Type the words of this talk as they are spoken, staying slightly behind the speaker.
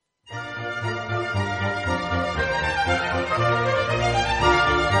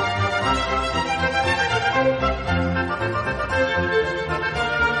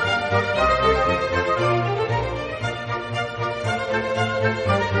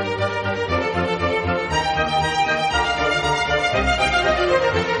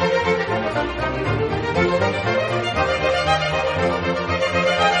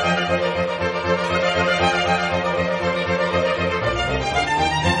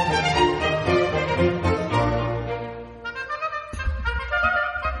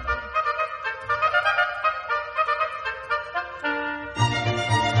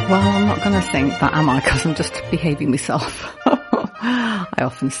not going to sing that, am I? Because I'm just behaving myself. I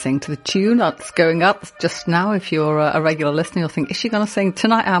often sing to the tune that's going up just now. If you're a regular listener, you'll think, is she going to sing?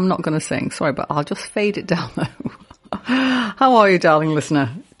 Tonight I'm not going to sing. Sorry, but I'll just fade it down though. How are you, darling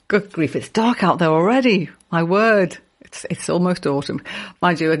listener? Good grief, it's dark out there already. My word. It's almost autumn.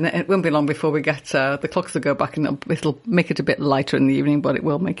 Mind you, it won't be long before we get the clocks will go back and it'll make it a bit lighter in the evening, but it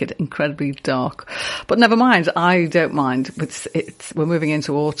will make it incredibly dark. But never mind, I don't mind. We're moving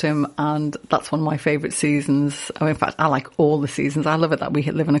into autumn and that's one of my favourite seasons. In fact, I like all the seasons. I love it that we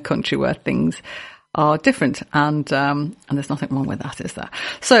live in a country where things are different and there's nothing wrong with that, is there?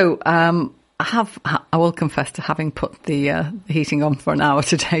 So, I will confess to having put the heating on for an hour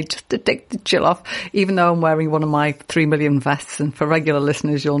today just to take the chill off, even though I'm wearing one of my 3 million vests. And for regular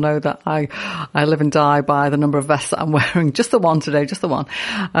listeners, you'll know that I live and die by the number of vests that I'm wearing. Just the one today, just the one.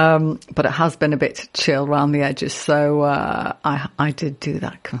 But it has been a bit chill around the edges. So I did do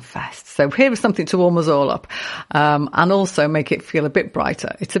that, confessed. So here is something to warm us all up and also make it feel a bit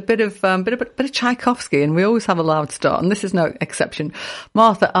brighter. It's a bit of Tchaikovsky, and we always have a loud start. And this is no exception.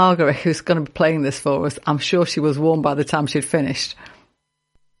 Martha Argerich, who's going to be playing this for us, I'm sure she was warm by the time she'd finished.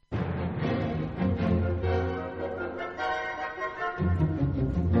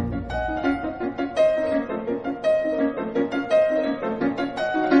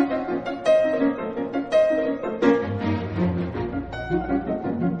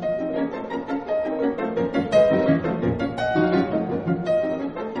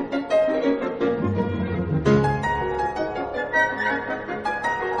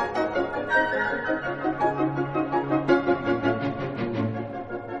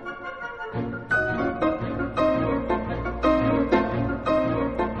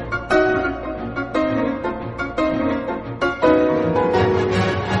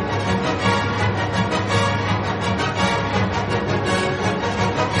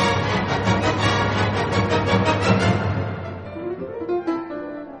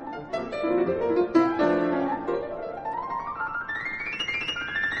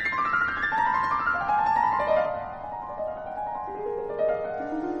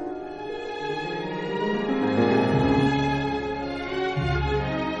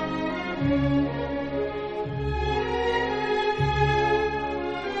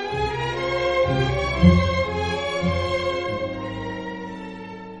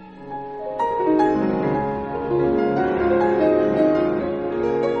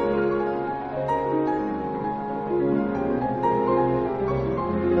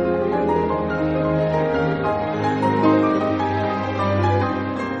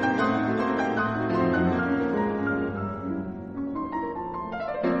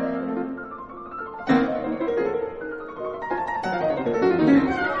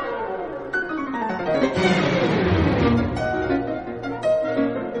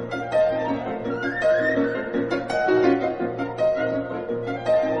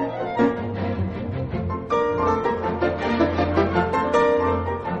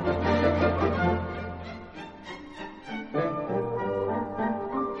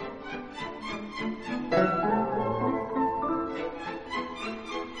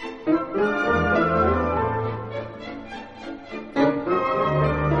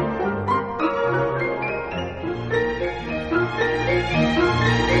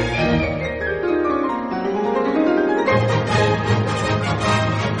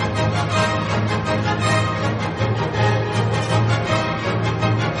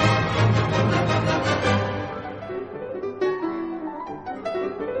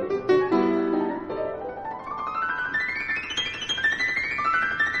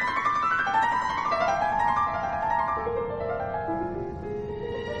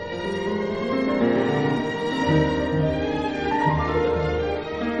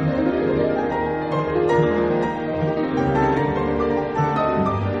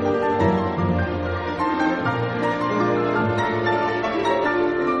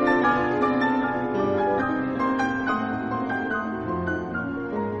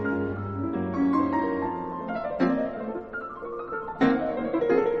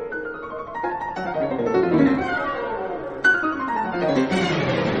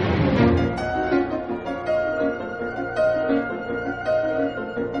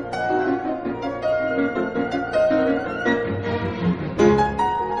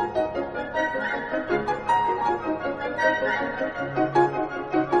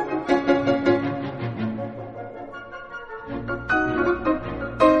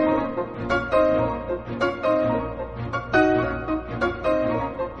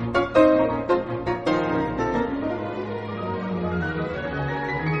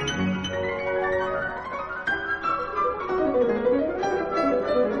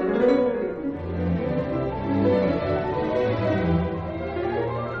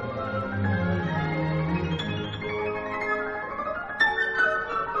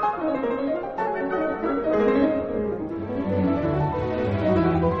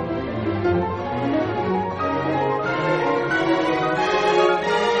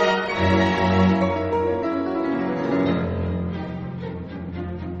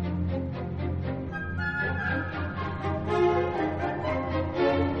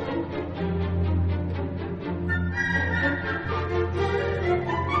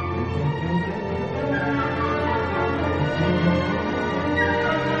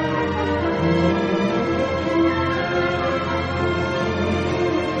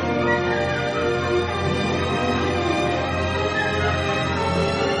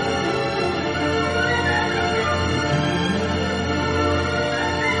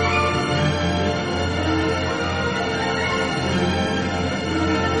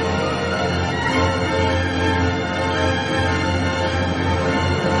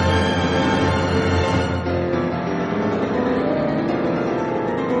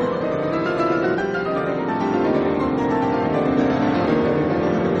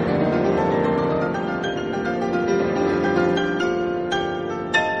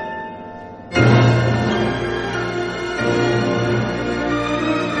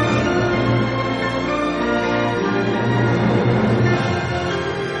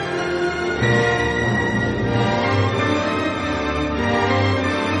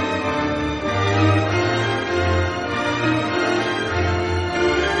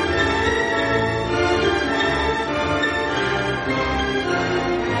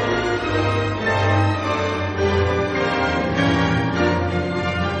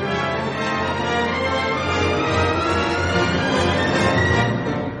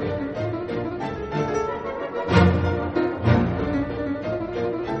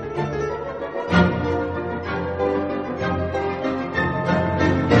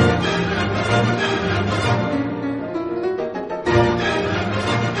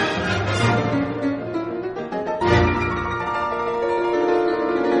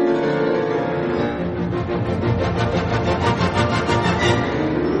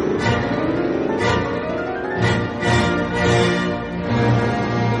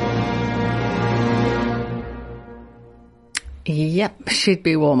 yep, she'd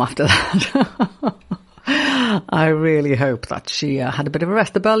be warm after that. I really hope that she had a bit of a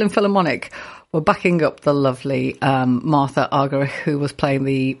rest. The Berlin Philharmonic were backing up the lovely Martha Argerich, who was playing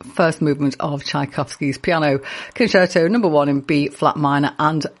the first movement of Tchaikovsky's Piano Concerto No. 1 in B flat minor,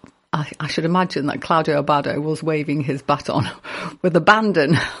 and I should imagine that Claudio Abbado was waving his baton with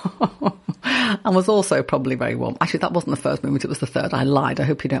abandon and was also probably very warm. Actually, that wasn't the first movement, it was the third. I lied. I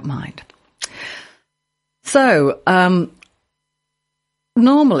hope you don't mind. So,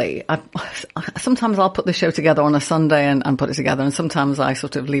 normally, sometimes I'll put the show together on a Sunday and put it together, and sometimes I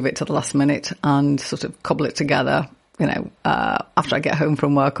sort of leave it to the last minute and sort of cobble it together, after I get home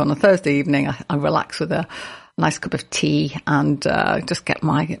from work on a Thursday evening. I relax with a nice cup of tea and just get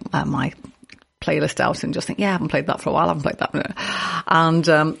my playlist out and just think, I haven't played that for a while, I haven't played that. And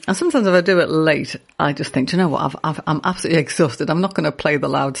sometimes if I do it late, I just think, do you know what, I'm absolutely exhausted. I'm not going to play the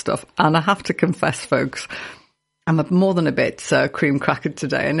loud stuff. And I have to confess, folks, I'm more than a bit cream crackered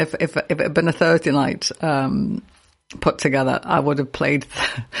today. And if it had been a Thursday night put together, I would have played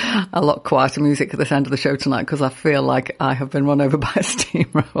a lot quieter music at this end of the show tonight, because I feel like I have been run over by a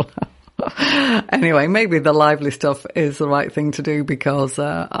steamroller. Anyway, maybe the lively stuff is the right thing to do, because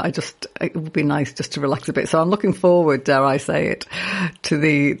it would be nice just to relax a bit. So I'm looking forward, dare I say it, to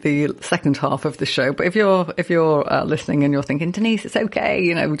the second half of the show. But if you're listening and you're thinking, Denise, it's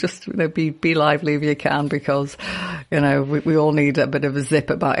okay, just be lively if you can, because we all need a bit of a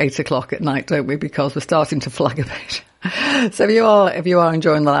zip about 8 o'clock at night, don't we? Because we're starting to flag a bit. So if you are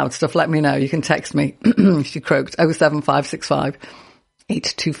enjoying the loud stuff, let me know. You can text me, she croaked, 07565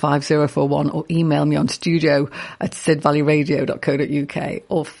 825-041, or email me on studio@sidvalleyradio.co.uk,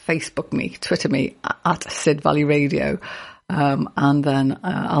 or Facebook me, Twitter me at Sid Valley Radio. And then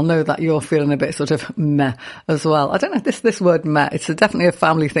I'll know that you're feeling a bit sort of meh as well. I don't know, this word meh, it's definitely a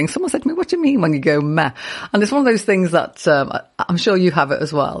family thing. Someone said to me, what do you mean when you go meh? And it's one of those things that I'm sure you have it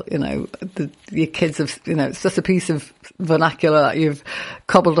as well. Your kids have, it's just a piece of vernacular that you've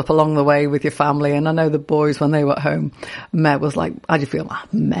cobbled up along the way with your family. And I know the boys, when they were at home, meh was like, how do you feel?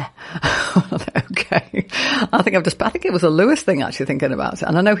 Meh. Okay. I think it was a Lewis thing, actually, thinking about it.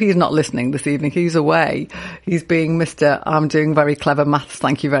 And I know he's not listening this evening. He's away. He's being Mr. I'm doing very clever maths,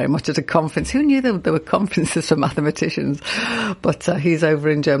 thank you very much, at a conference. Who knew there were conferences for mathematicians? But he's over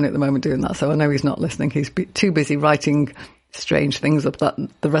in Germany at the moment doing that, so I know he's not listening. He's too busy writing strange things up that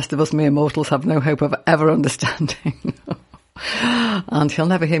the rest of us mere mortals have no hope of ever understanding. And he'll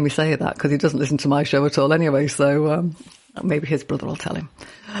never hear me say that, because he doesn't listen to my show at all anyway, so maybe his brother will tell him.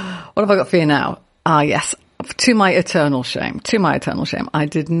 What have I got for you now? Yes. To my eternal shame, I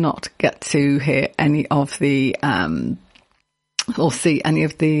did not get to hear any of the, or see any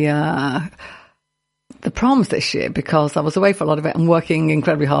of the proms this year, because I was away for a lot of it and working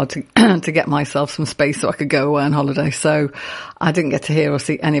incredibly hard to get myself some space so I could go away on holiday. So I didn't get to hear or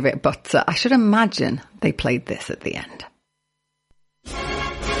see any of it, but I should imagine they played this at the end.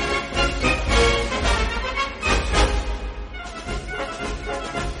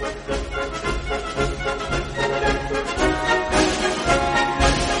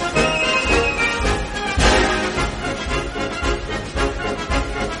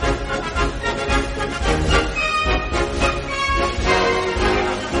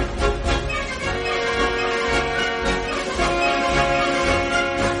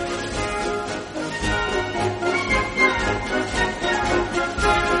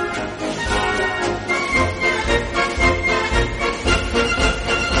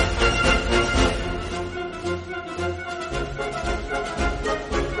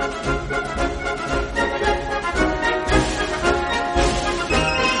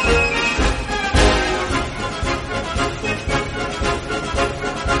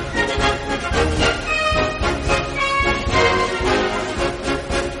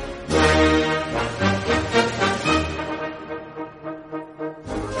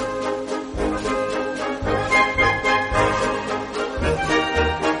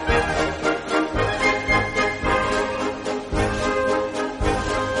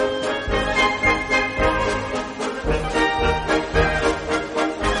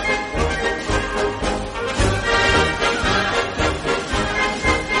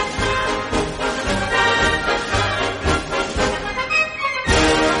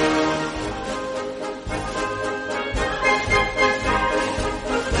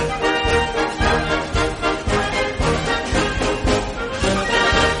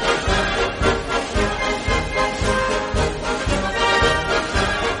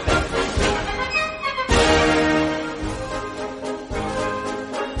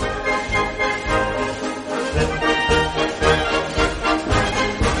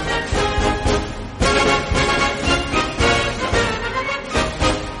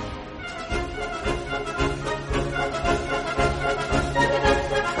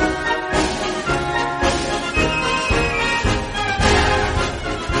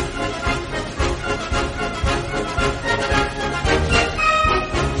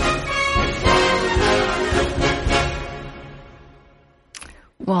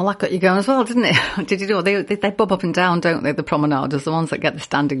 Well, that got you going as well, didn't it? Did you do? They bob up and down, don't they? The promenaders, the ones that get the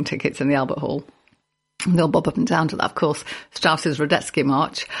standing tickets in the Albert Hall. They'll bob up and down to that, of course, Strauss's Radetzky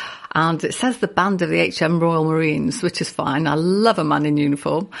March. And it says the band of the HM Royal Marines, which is fine. I love a man in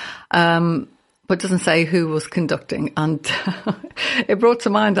uniform. But it doesn't say who was conducting. And it brought to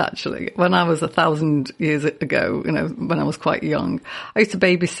mind, actually, when I was 1,000 years ago, when I was quite young, I used to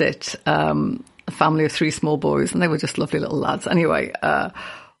babysit a family of 3 small boys, and they were just lovely little lads. Anyway,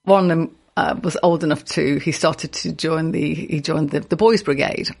 one of them was old enough he started to join the Boys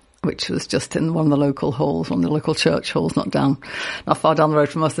Brigade, which was just in one of the local halls, one of the local church halls, not far down the road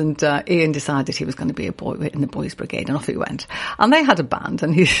from us. And Ian decided he was going to be a boy in the Boys Brigade, and off he went. And they had a band,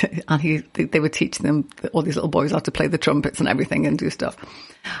 and they were teaching them, all these little boys, how to play the trumpets and everything and do stuff.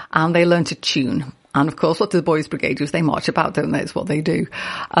 And they learned to tune. And of course, what do the Boys Brigade do? They march about, don't they? It's what they do.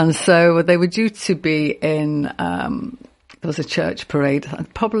 And so they were due to be in, there was a church parade,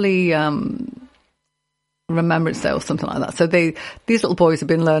 probably, Remembrance Day or something like that. So these little boys have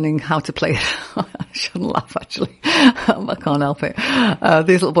been learning how to play. I shouldn't laugh, actually. I can't help it.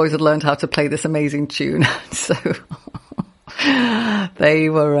 These little boys had learned how to play this amazing tune. So they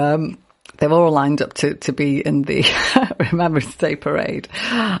were all lined up to be in the Remembrance Day parade.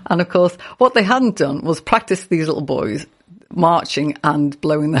 And of course, what they hadn't done was practice these little boys marching and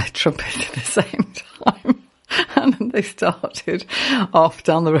blowing their trumpet at the same time. And then they started off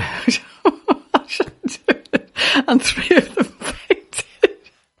down the road. I shouldn't do it. And 3 of them fainted.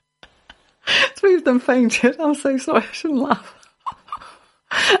 3 of them fainted. I'm so sorry, I shouldn't laugh.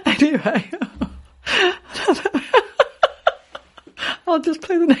 Anyway, I'll just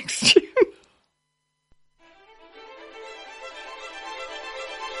play the next tune.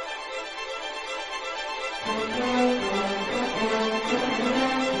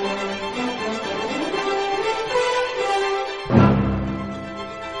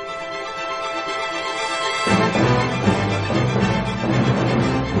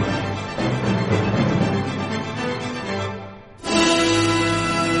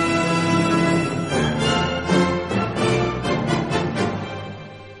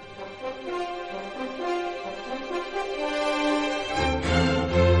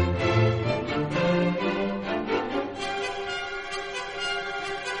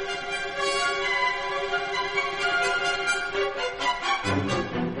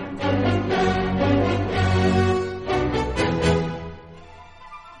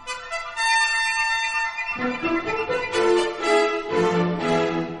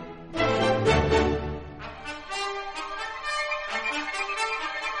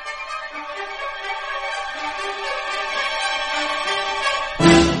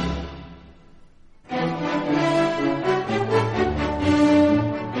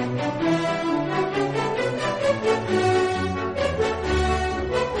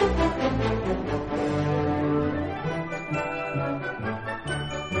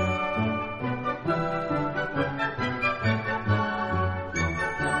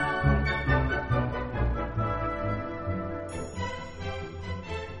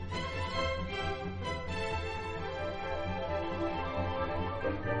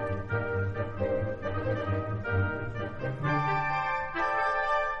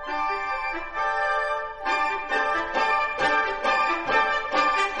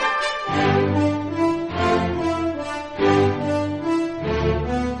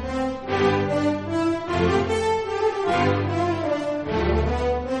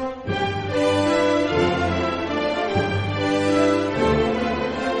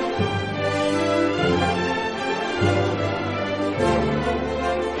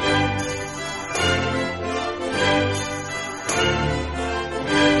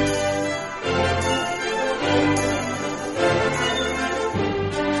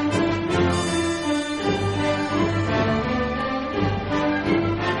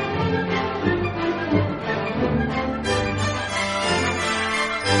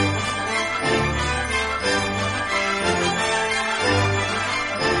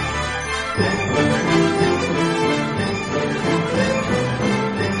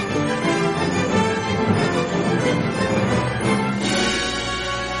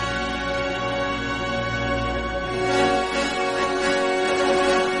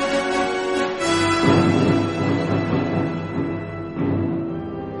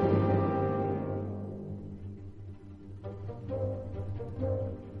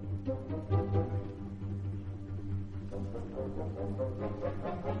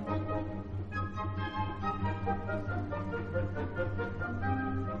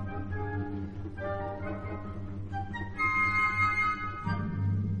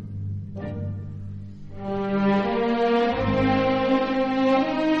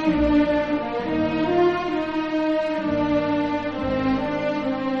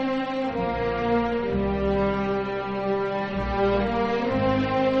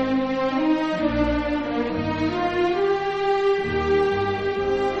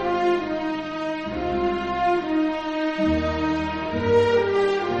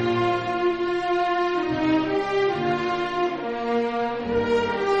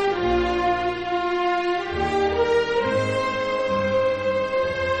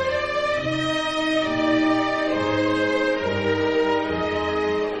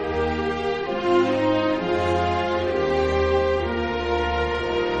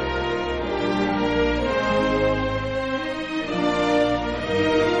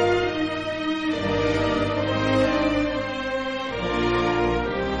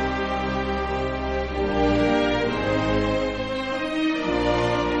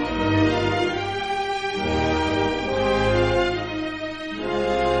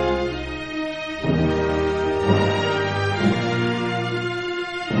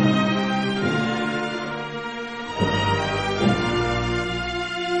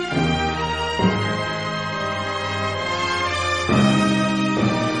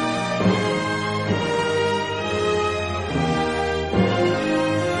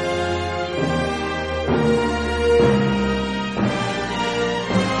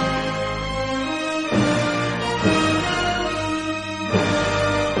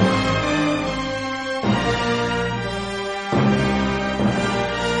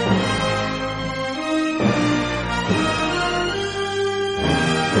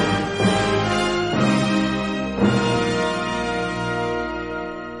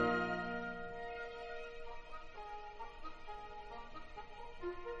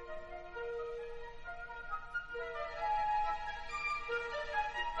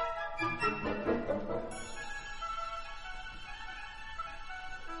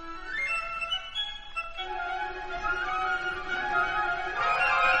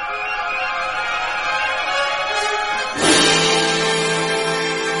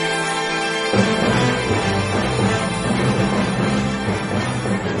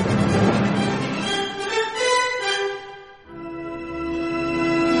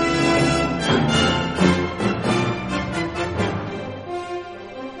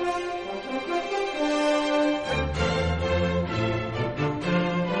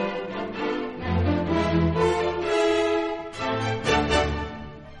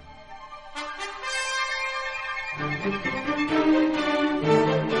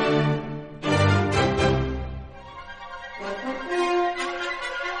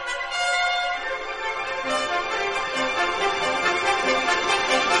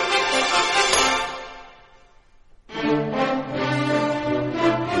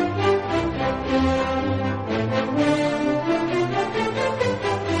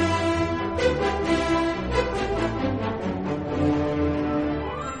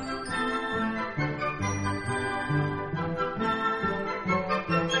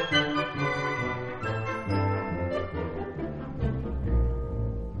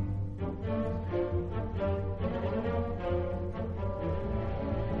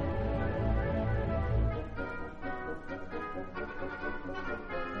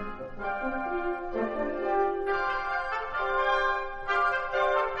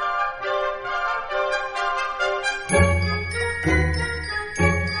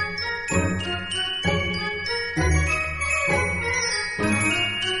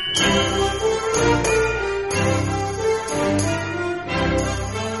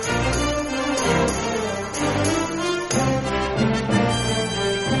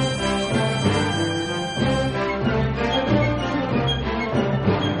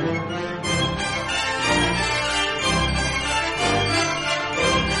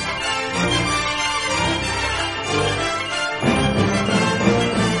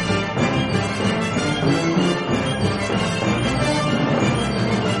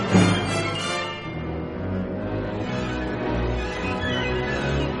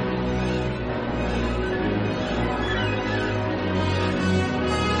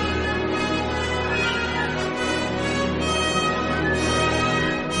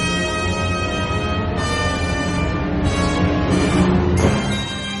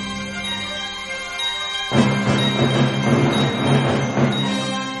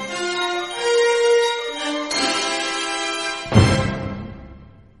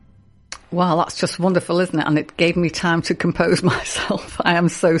 Well, that's just wonderful, isn't it? And it gave me time to compose myself. I am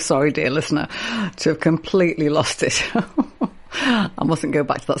so sorry, dear listener, to have completely lost it. I mustn't go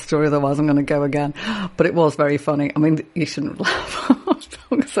back to that story, otherwise I'm going to go again. But it was very funny. I mean, you shouldn't laugh.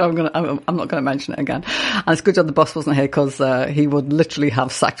 So I'm not going to mention it again. And it's good job the boss wasn't here, because he would literally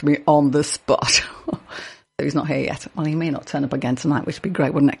have sacked me on the spot. So he's not here yet. Well, he may not turn up again tonight, which would be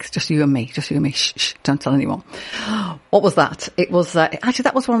great, wouldn't it? It's just you and me. Shh, shh, don't tell anyone. What was that? It was, actually,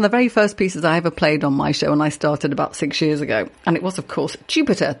 that was one of the very first pieces I ever played on my show when I started about 6 years ago. And it was, of course,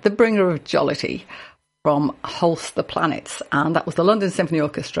 Jupiter, the bringer of jollity, from Holst the Planets. And that was the London Symphony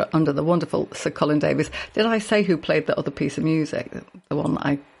Orchestra under the wonderful Sir Colin Davis. Did I say who played the other piece of music? The one that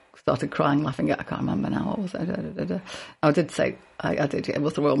I started crying, laughing at? I can't remember now. What was it? I did say, I did, yeah, it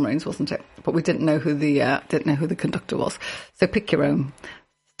was the Royal Marines, wasn't it? But we didn't know who the conductor was. So pick your own.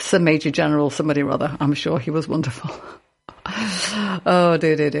 Sir Major General somebody or other. I'm sure he was wonderful. Oh,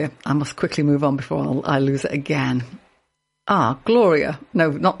 dear. I must quickly move on before I lose it again. Gloria. No,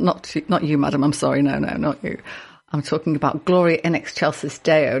 not you, madam. I'm sorry. No, not you. I'm talking about Gloria in Excelsis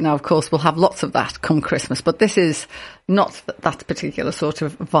Deo. Now, of course, we'll have lots of that come Christmas, but this is not that particular sort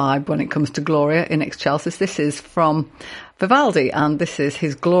of vibe when it comes to Gloria in Excelsis. This is from Vivaldi, and this is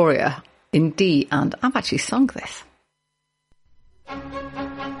his Gloria in D, and I've actually sung this.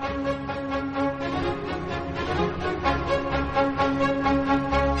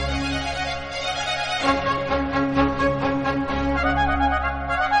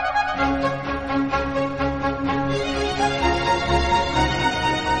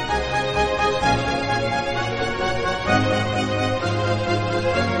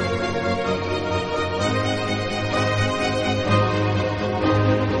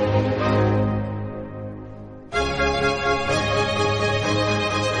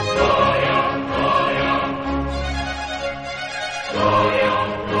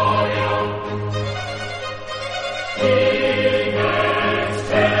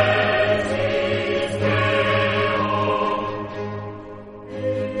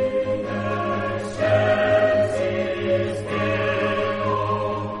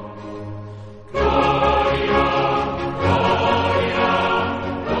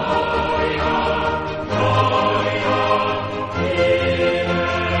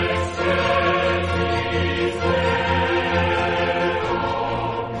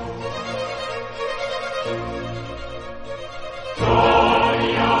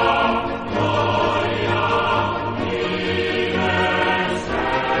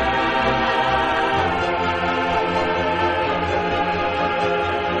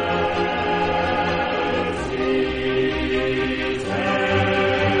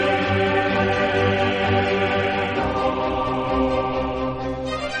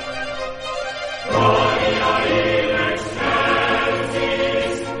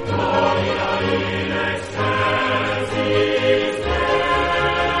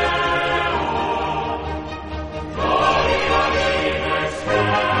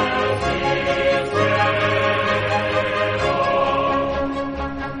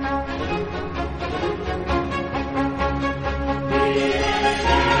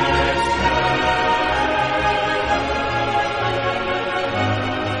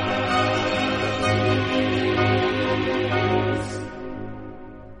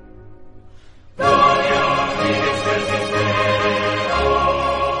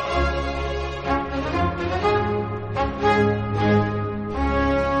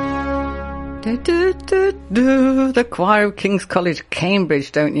 The choir of King's College,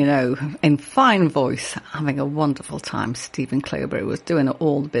 Cambridge, don't you know, in fine voice, having a wonderful time. Stephen Claybury was doing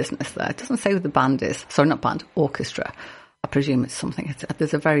all the business there. It doesn't say who the band is. Sorry, not band, orchestra. I presume it's something.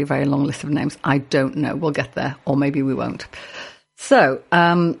 There's a very, very long list of names. I don't know. We'll get there, or maybe we won't. So,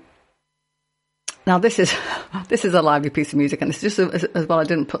 now this is a lively piece of music, and it's just as well I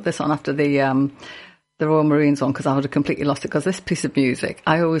didn't put this on after the Royal Marines one, because I would have completely lost it. Because this piece of music,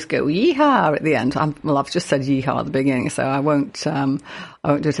 I always go yeehaw at the end. I've just said yeehaw at the beginning, so I won't do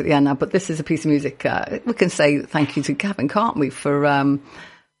it at the end now. But this is a piece of music. We can say thank you to Gavin, can't we, for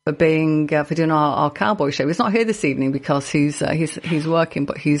doing our cowboy show. He's not here this evening because he's working,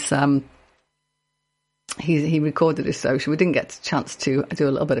 but he recorded his social. We didn't get a chance to do a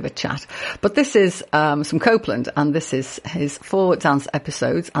little bit of a chat. But this is some Copeland, and this is his 4 dance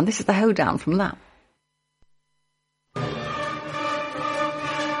episodes, and this is the hoedown from that.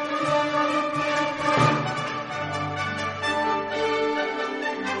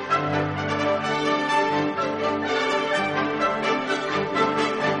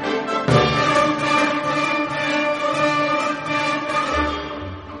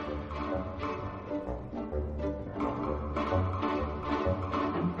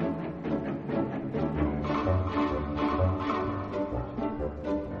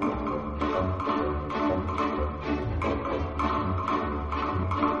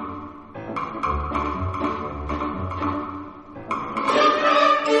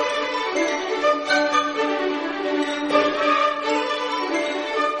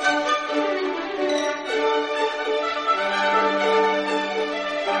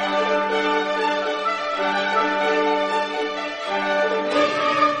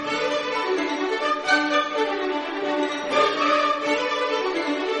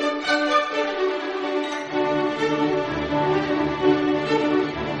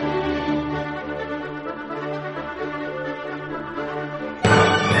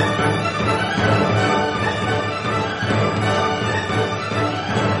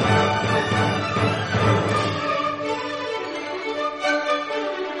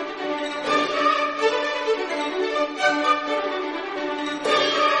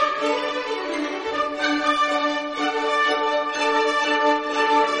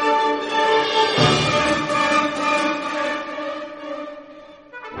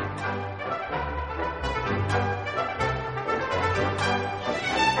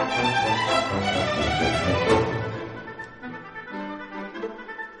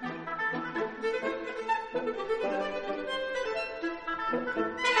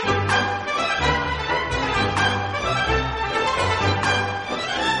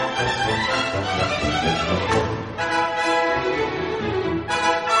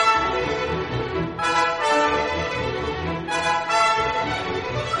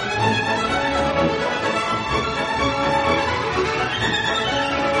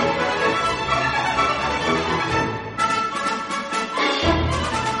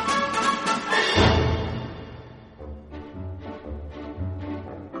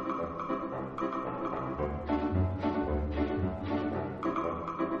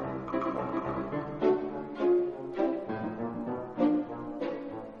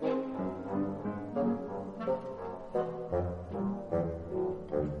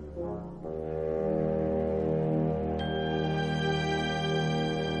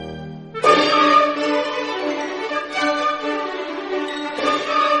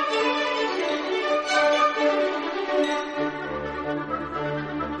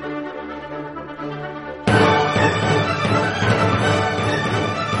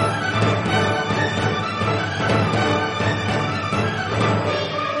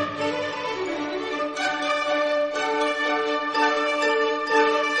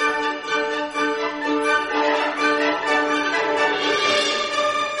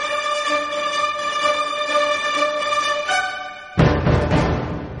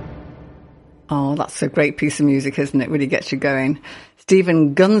 Oh, that's a great piece of music, isn't it? Really gets you going.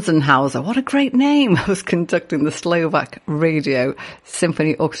 Stephen Gunzenhauser, what a great name, was conducting the Slovak Radio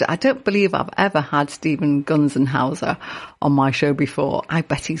Symphony Orchestra. I don't believe I've ever had Stephen Gunzenhauser on my show before. I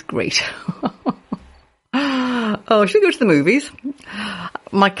bet he's great. Oh, should we go to the movies?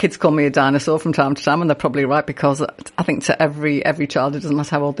 My kids call me a dinosaur from time to time, and they're probably right, because I think to every child, it doesn't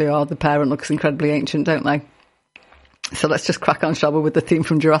matter how old they are, the parent looks incredibly ancient, don't they? So let's just crack on, shall we, with the theme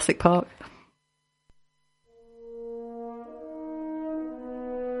from Jurassic Park?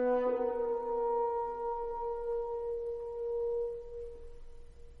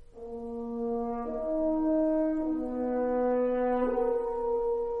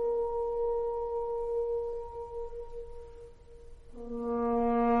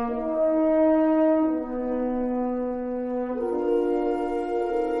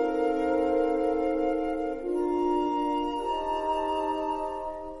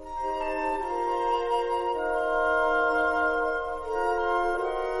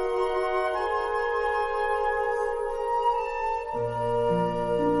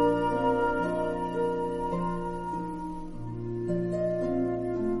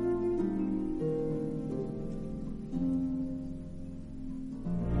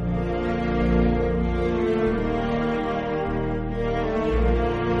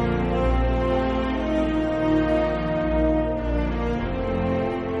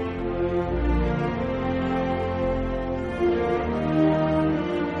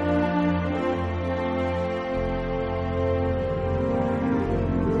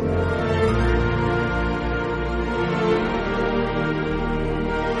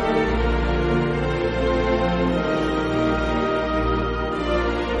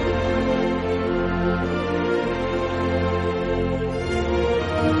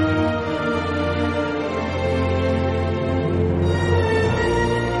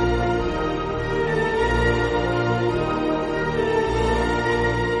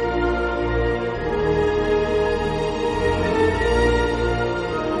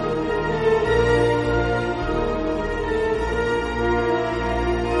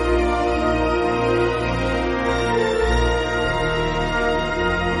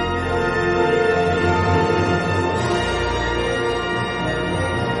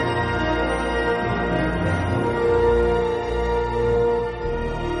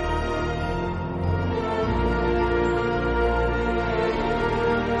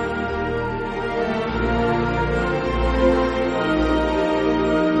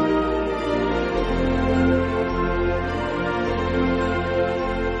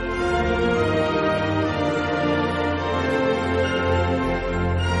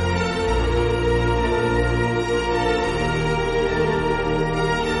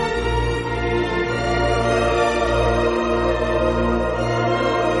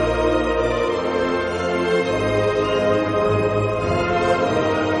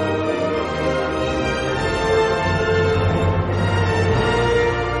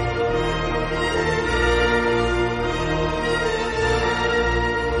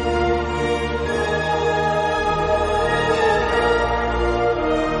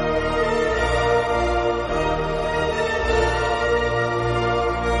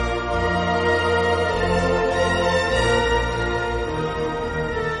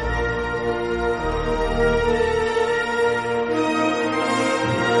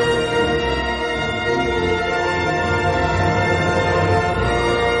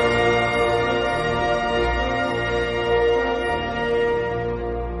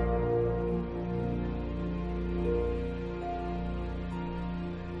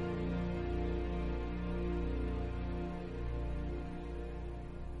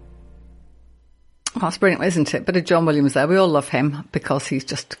 That's brilliant, isn't it? Bit of John Williams there. We all love him because he's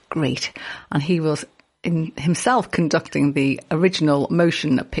just great. And he was in himself conducting the original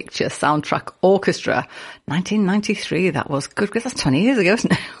motion picture soundtrack orchestra. 1993, that was good, because that's 20 years ago,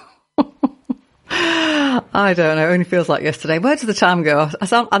 isn't it? I don't know. It only feels like yesterday. Where does the time go?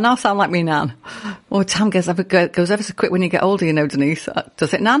 I now sound like me, Nan. Oh, time goes ever so quick when you get older, you know, Denise.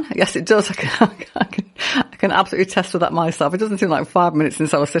 Does it, Nan? Yes, it does. I can absolutely test for that myself. It doesn't seem like 5 minutes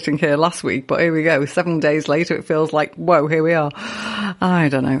since I was sitting here last week, but here we go. 7 days later, it feels like, whoa, here we are. I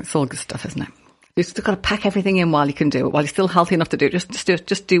don't know. It's all good stuff, isn't it? You've still got to pack everything in while you can do it, while you're still healthy enough to do it.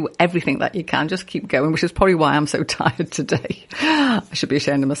 Just do everything that you can. Just keep going, which is probably why I'm so tired today. I should be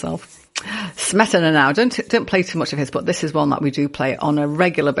ashamed of myself. Smetana now. Don't play too much of his, but this is one that we do play on a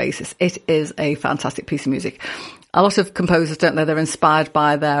regular basis. It is a fantastic piece of music. A lot of composers, don't they? They're inspired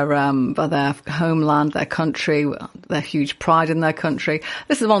by their homeland, their country, their huge pride in their country.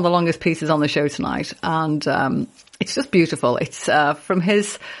 This is one of the longest pieces on the show tonight, and it's just beautiful. It's from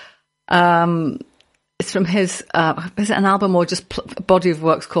his. It's from his, is it an album or just a body of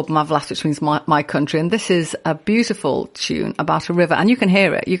works called Mavlas, which means my country. And this is a beautiful tune about a river. And you can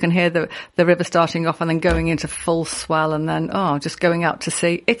hear it. You can hear the river starting off and then going into full swell and then, just going out to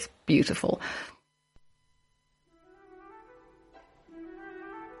sea. It's beautiful.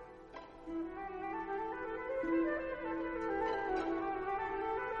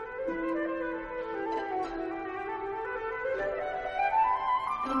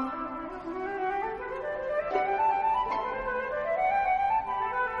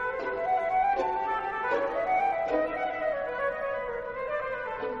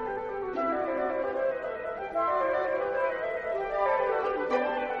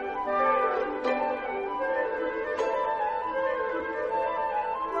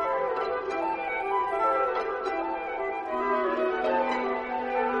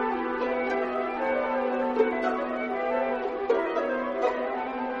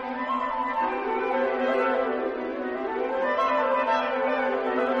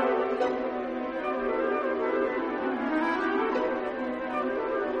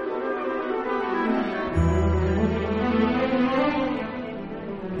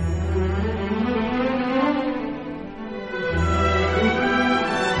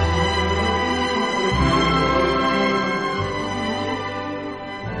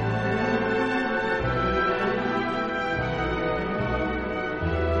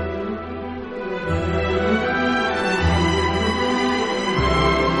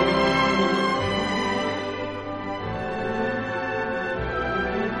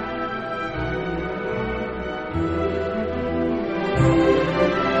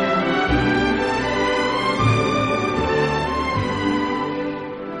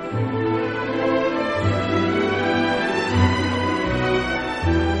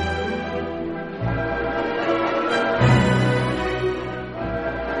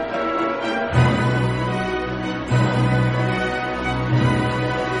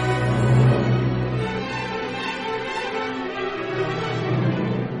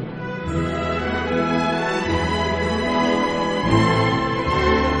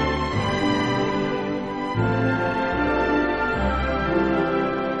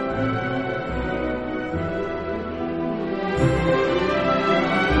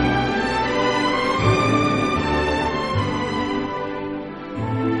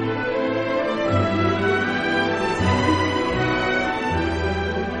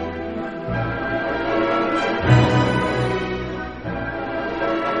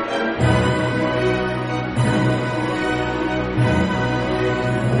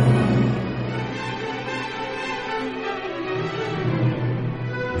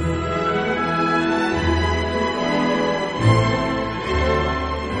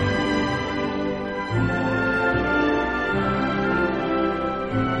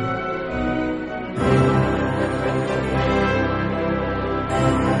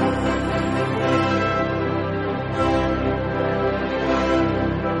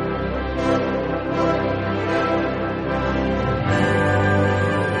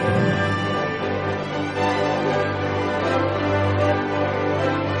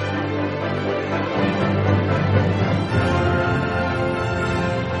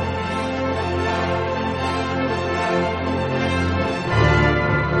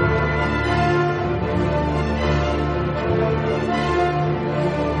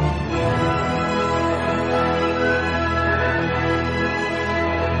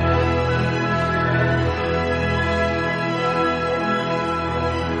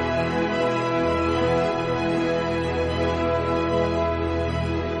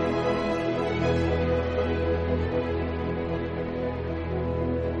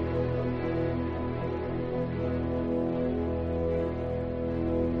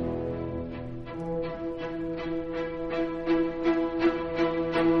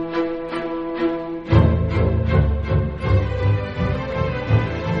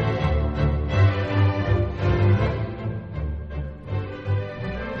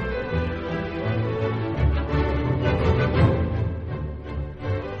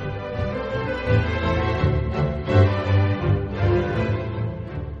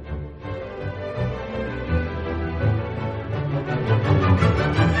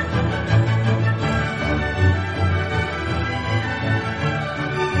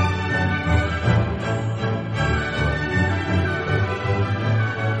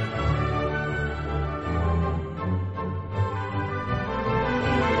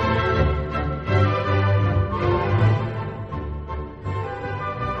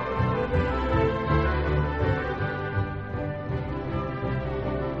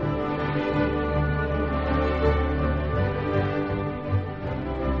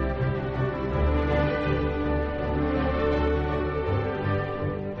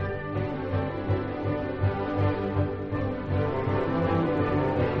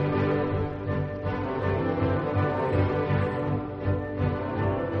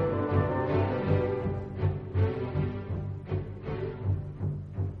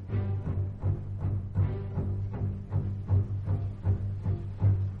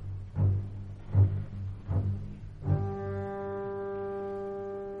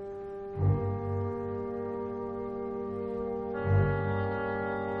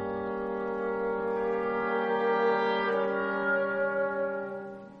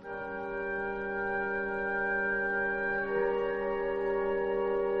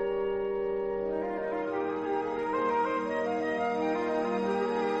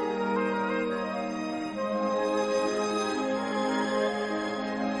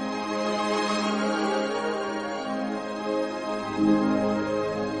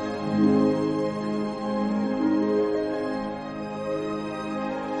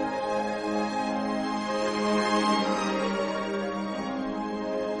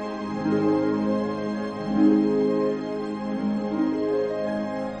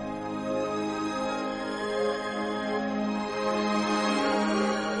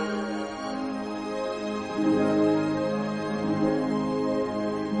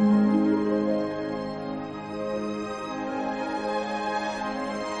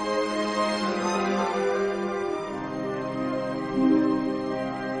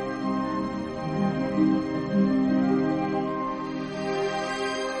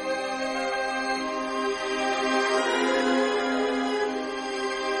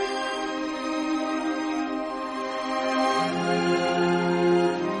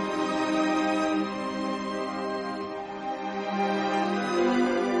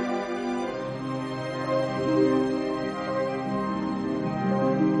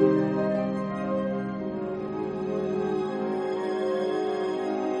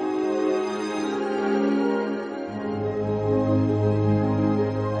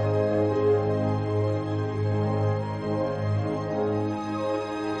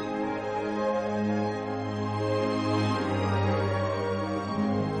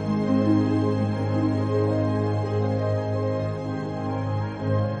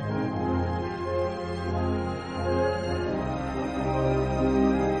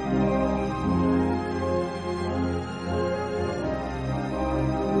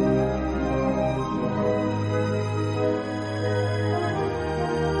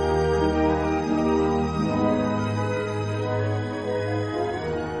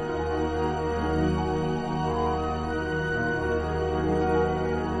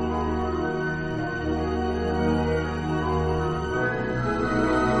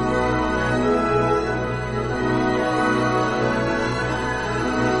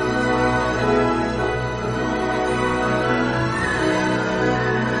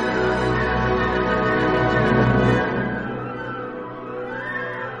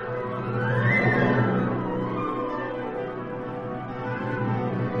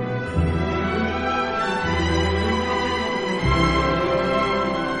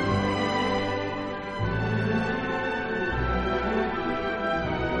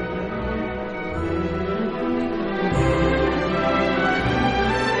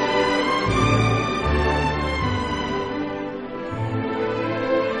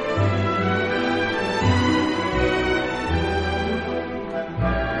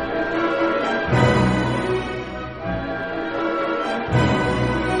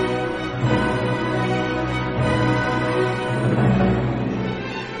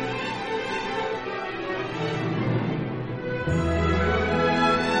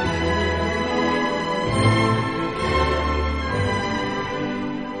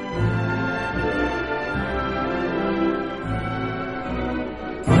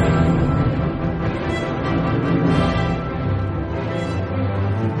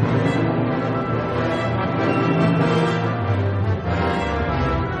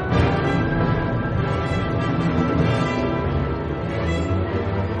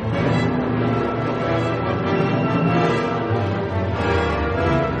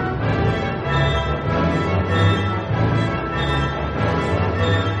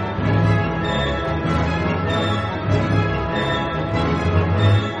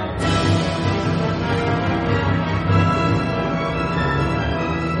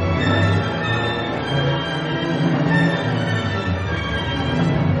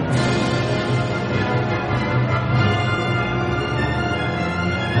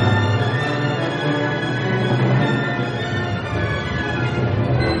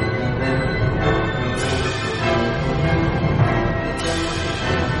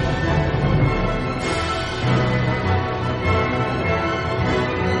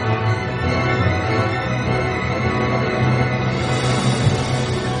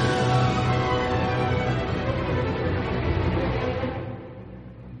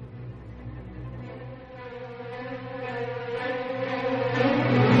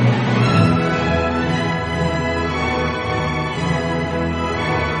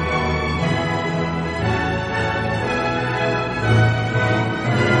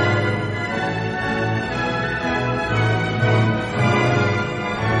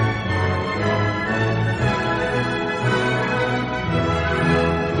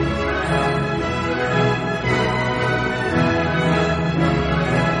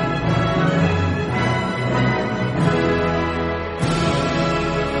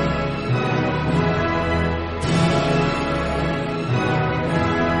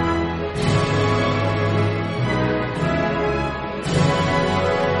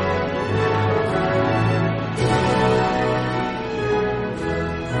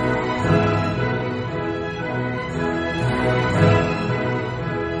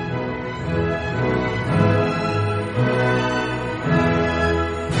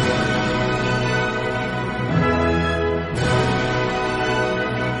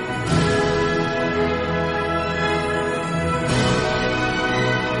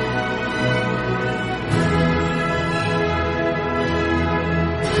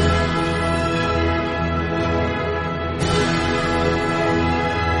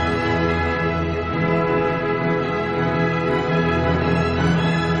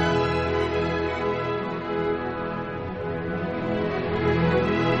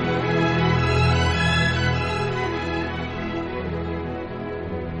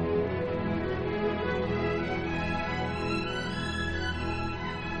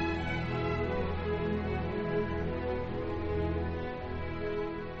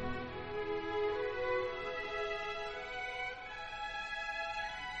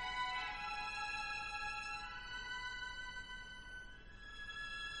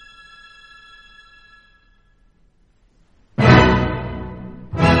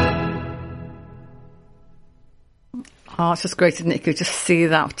 Oh, it's just great, isn't it? You could just see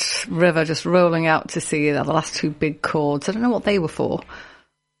that river just rolling out to sea there, the last two big chords. I don't know what they were for.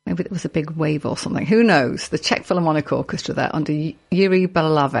 Maybe it was a big wave or something. Who knows? The Czech Philharmonic Orchestra there under Yuri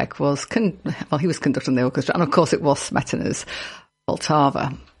Belavek he was conducting the orchestra. And of course it was Smetana's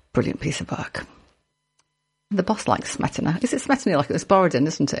Poltava. Brilliant piece of work. The boss likes Smetana. Is it Smetana? Like it was Borodin,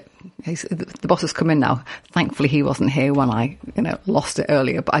 isn't it? The boss has come in now. Thankfully he wasn't here when I, lost it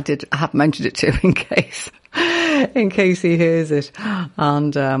earlier, but I have mentioned it to him in case he hears it.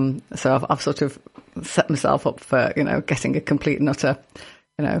 And so I've sort of set myself up for, getting a complete and utter,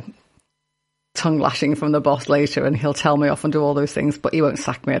 tongue lashing from the boss later, and he'll tell me off and do all those things, but he won't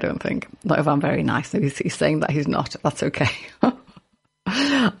sack me, I don't think. Not if I'm very nice. He's saying that he's not. That's okay.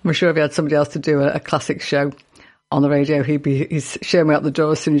 I'm sure if he had somebody else to do a classic show on the radio, he's showing me out the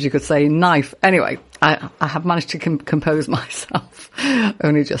door as soon as you could say knife. Anyway, I have managed to compose myself.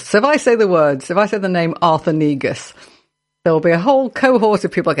 Only just. So if I say the name Arthur Negus, there will be a whole cohort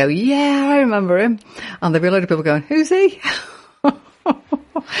of people that go, yeah, I remember him. And there'll be a load of people going, who's he?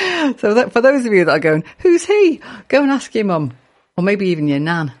 So that, for those of you that are going, who's he? Go and ask your mum, or maybe even your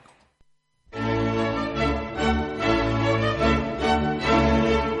nan.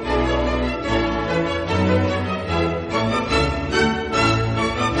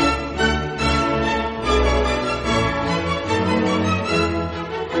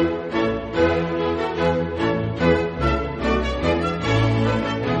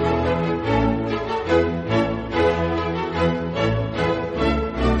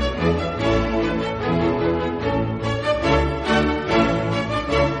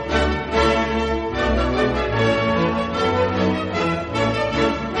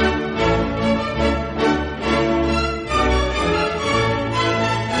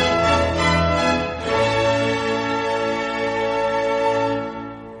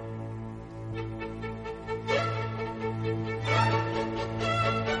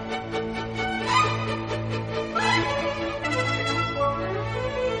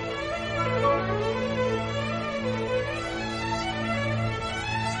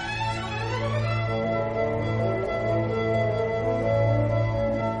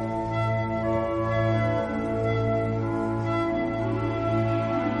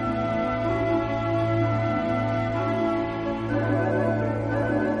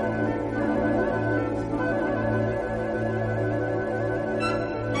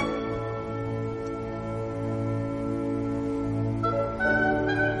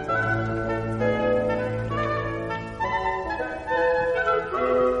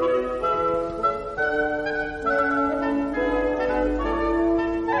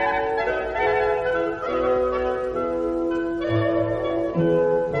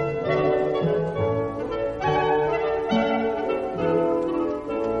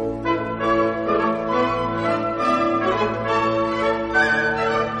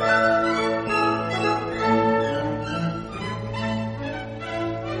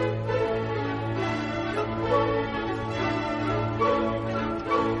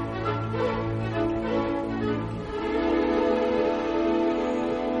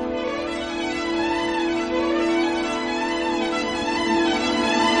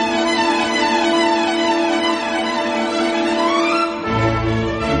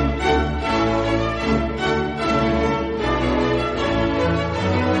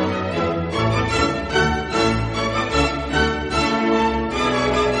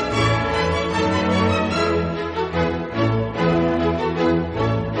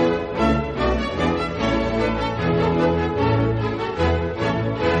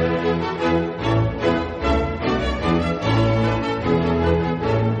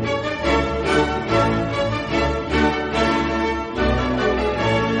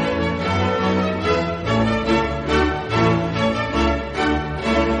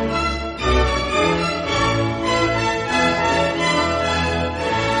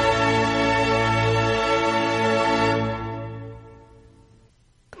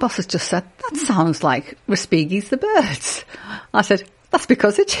 boss has just said, that sounds like Respighi's The Birds. I said, that's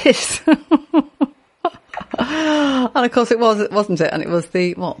because it is. And of course it was, wasn't it? And it was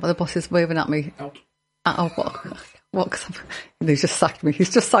the boss is waving at me. What? He's just sacked me.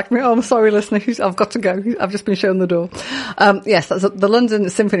 He's just sacked me. Oh, I'm sorry, listener. I've got to go. I've just been shown the door. Yes, that's the London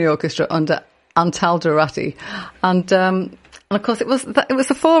Symphony Orchestra under Antal Durati. And of course it was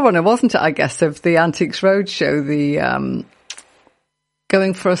the forerunner, wasn't it, I guess, of the Antiques Roadshow, the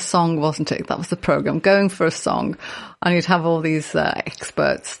Going for a Song, wasn't it? That was the programme, Going for a Song. And you'd have all these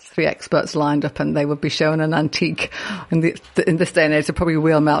three experts lined up, and they would be shown an antique. In this day and age, they'd probably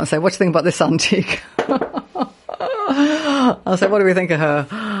wheel them out and say, what do you think about this antique? I'll say, what do we think of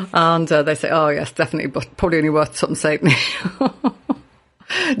her? And they say, oh yes, definitely, but probably only worth something Satan.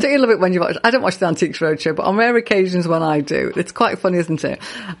 Don't you love it when you watch? I don't watch the Antiques Roadshow, but on rare occasions when I do, it's quite funny, isn't it?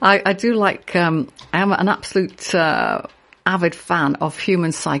 I do like, I am an absolute avid fan of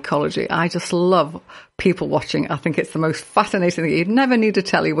human psychology. I just love people watching. I think it's the most fascinating thing. You'd never need a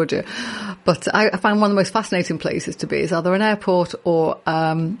telly, would you? But I find one of the most fascinating places to be is either an airport or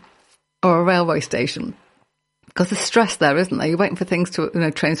a railway station. Because there's stress there, isn't there? You're waiting for things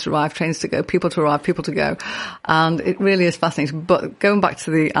to, trains to arrive, trains to go, people to arrive, people to go. And it really is fascinating. But going back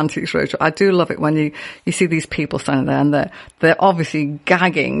to the Antiques Roadshow, I do love it when you see these people standing there and they're obviously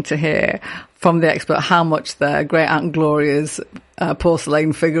gagging to hear from the expert how much their great Aunt Gloria's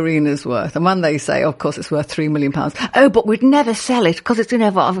porcelain figurine is worth. And when they say, oh, of course, it's worth £3 million. Oh, but we'd never sell it because it's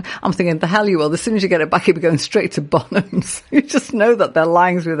never. I'm thinking, the hell you will. As soon as you get it back, you'll be going straight to Bonhams. You just know that they're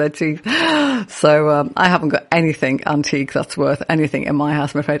lying through their teeth. So I haven't got anything antique that's worth anything in my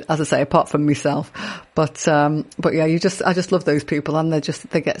house, I'm afraid, as I say, apart from myself. But yeah, I just love those people, and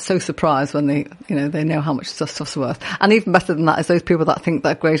they get so surprised when they know how much stuff's worth. And even better than that is those people that think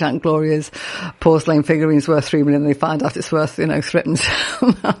that great Aunt Gloria's porcelain figurine is worth £3 million, and they find out it's worth, threepence.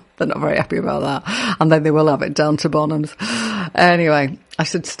 They're not very happy about that. And then they will have it down to Bonhams. Anyway, I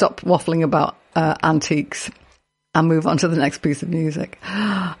should stop waffling about antiques and move on to the next piece of music.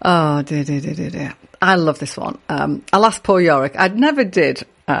 Oh, dear. I love this one. Alas, Poor Yorick. Oh, no,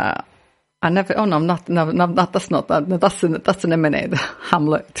 I'm not, no, that's not that. No, that's in a minute.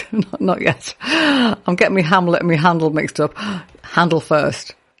 Hamlet. Not yet. I'm getting me Hamlet and me Handel mixed up. Handel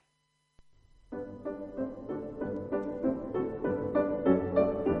first.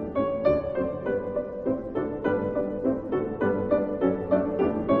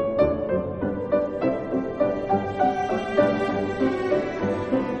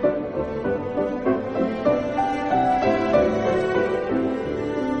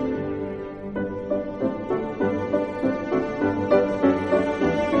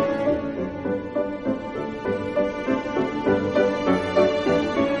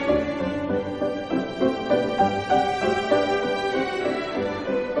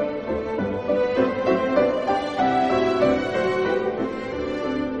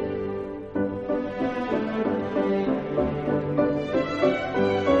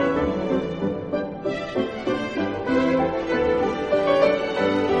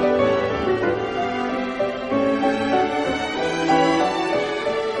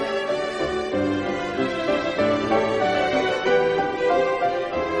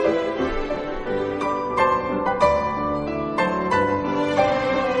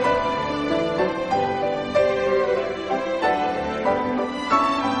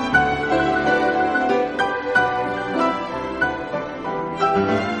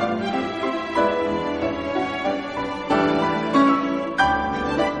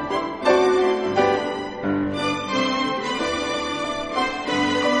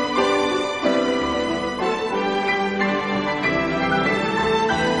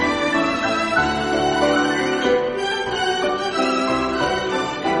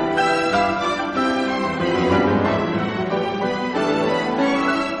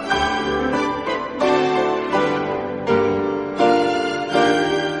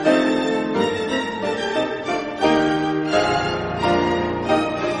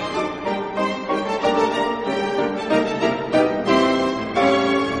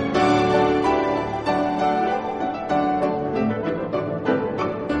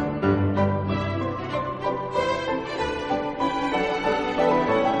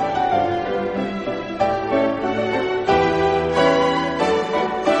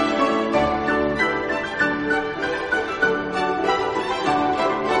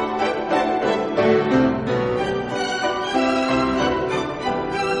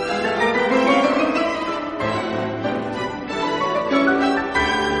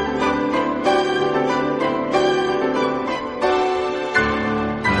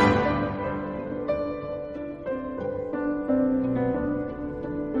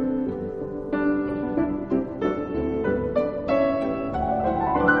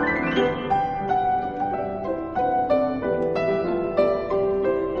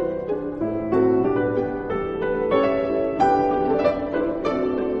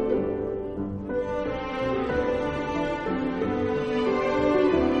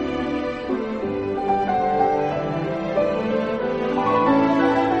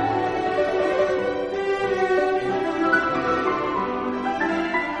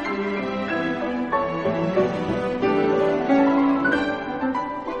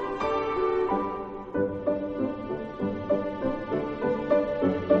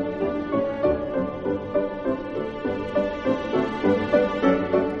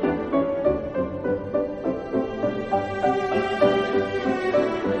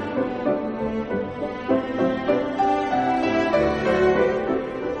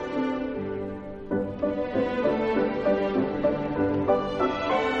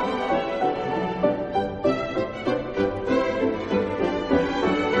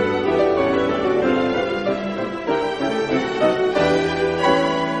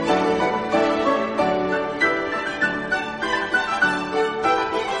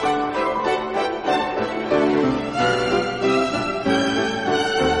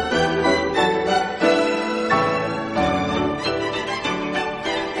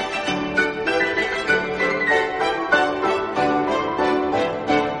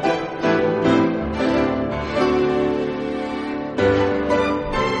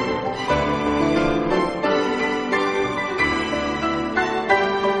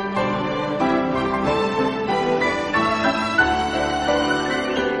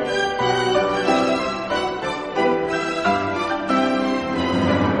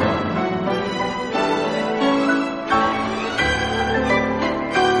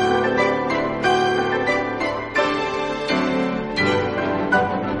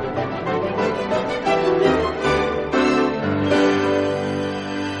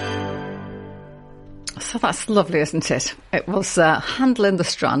 that's lovely, isn't it? It was Handel in the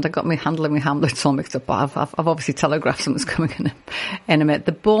Strand. I got me Handel and me Hamlet all mixed up. I've obviously telegraphed something's coming in a minute.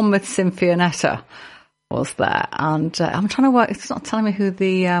 The Bournemouth Sinfonietta was there, and I'm trying to work. It's not telling me who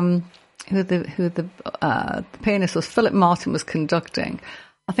the pianist was. Philip Martin was conducting.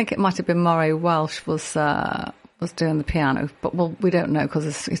 I think it might have been Murray Welsh was doing the piano, but we don't know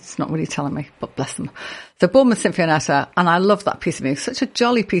because it's not really telling me, but bless them. So Bournemouth Sinfonietta, and I love that piece of music. Such a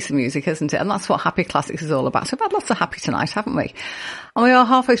jolly piece of music, isn't it? And that's what Happy Classics is all about. So we've had lots of happy tonight, haven't we? And we are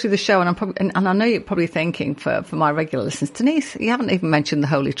halfway through the show, and I know you're probably thinking for my regular listeners, Denise, you haven't even mentioned the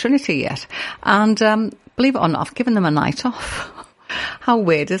Holy Trinity yet. And believe it or not, I've given them a night off. How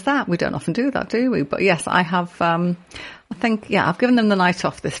weird is that? We don't often do that, do we? But yes, I have, I've given them the night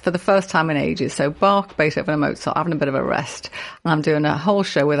off this for the first time in ages. So Bach, Beethoven and Mozart having a bit of a rest. And I'm doing a whole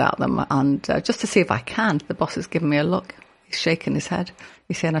show without them. And just to see if I can, the boss has given me a look. He's shaking his head.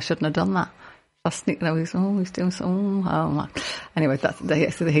 He's saying I shouldn't have done that. He's doing something. Oh. Anyway,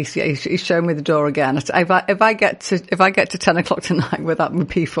 he's showing me the door again. If I get to 10 o'clock tonight without my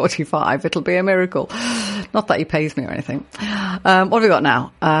P45, it'll be a miracle. Not that he pays me or anything. What have we got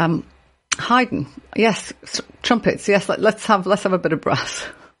now? Haydn. Yes. Trumpets. Yes. Let's have a bit of brass.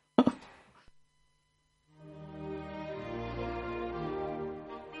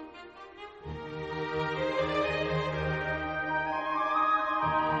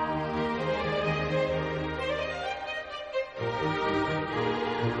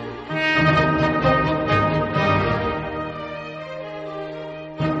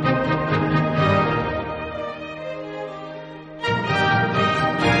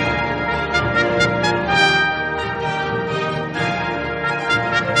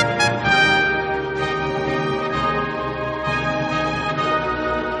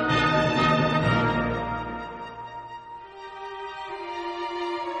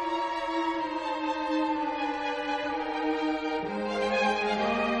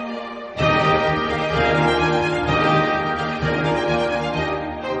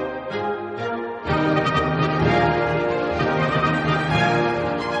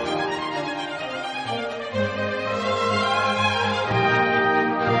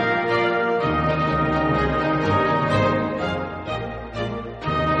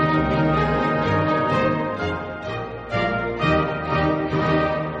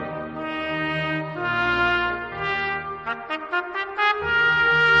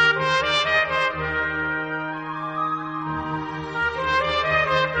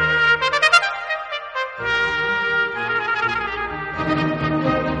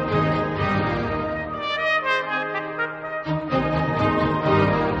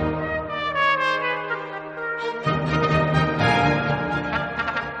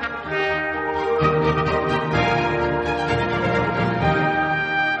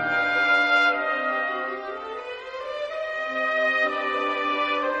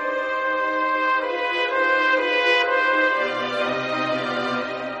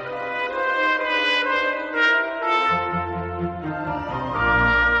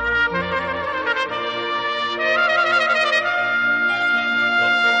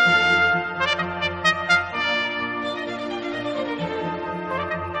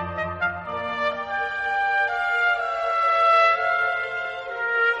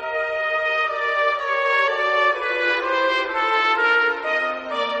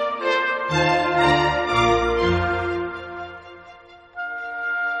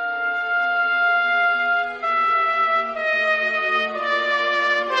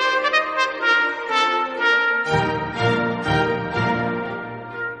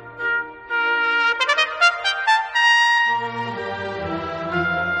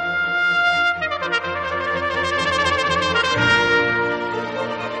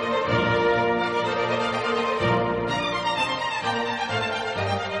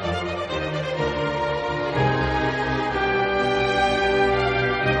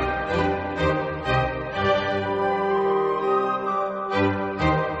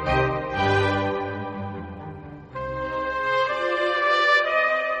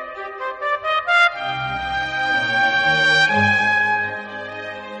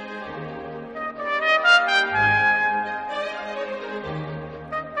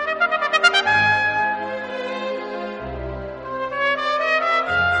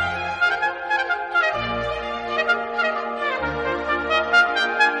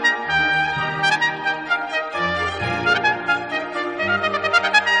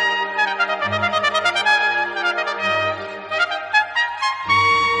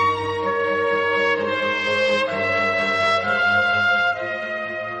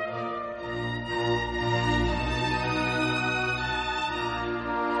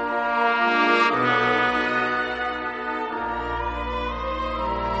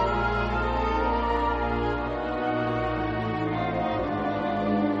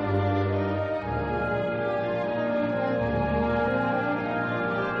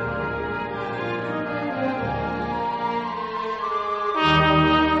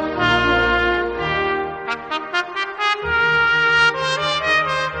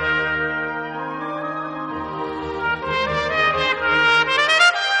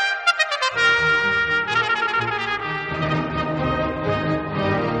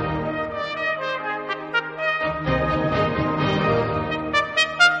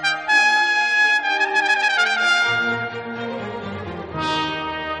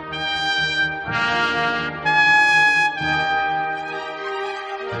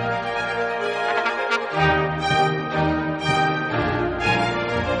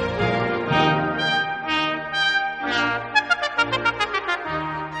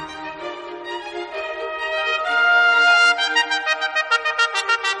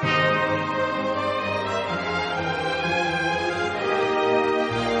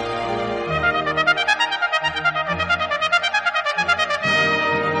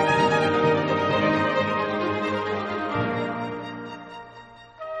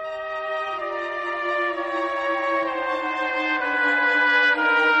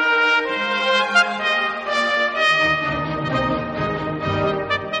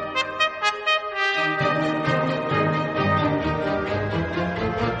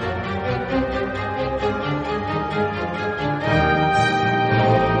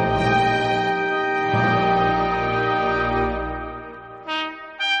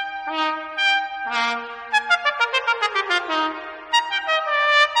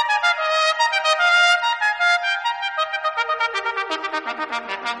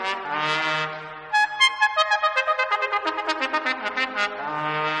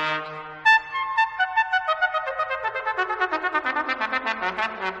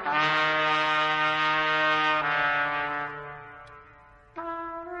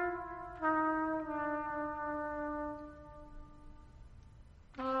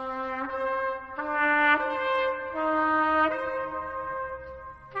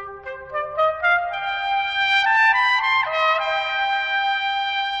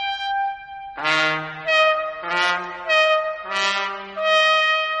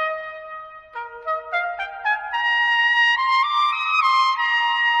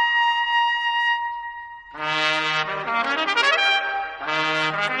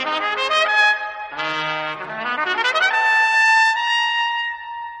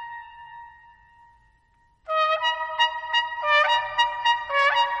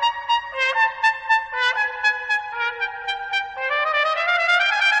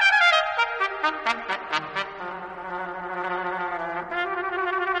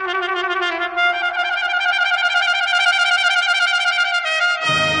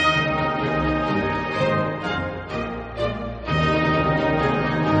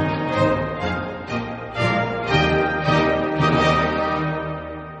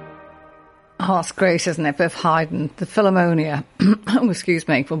 Oh, that's great, isn't it? Biff Haydn, the Philharmonia, excuse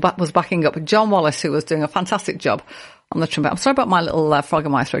me, was backing up John Wallace, who was doing a fantastic job on the trumpet. I'm sorry about my little frog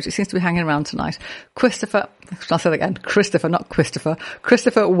in my throat. It seems to be hanging around tonight. I'll say that again.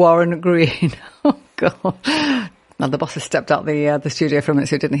 Christopher Warren Green. Oh, God. Now, the boss has stepped out the studio for a minute,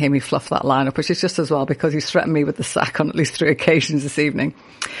 so he didn't hear me fluff that line up, which is just as well because he's threatened me with the sack on at least 3 occasions this evening.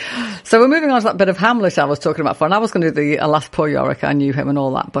 So we're moving on to that bit of Hamlet I was talking about before, and I was going to do the Alas Poor Yorick, I knew him and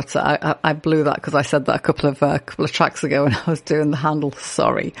all that, but I blew that because I said that a couple of tracks ago when I was doing the Handel,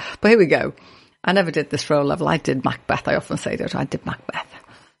 sorry. But here we go. I never did this row level. I did Macbeth. I often say that I did Macbeth.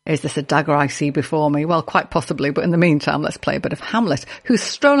 Is this a dagger I see before me? Well, quite possibly, but in the meantime, let's play a bit of Hamlet, who's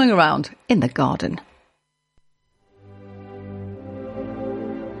strolling around in the garden.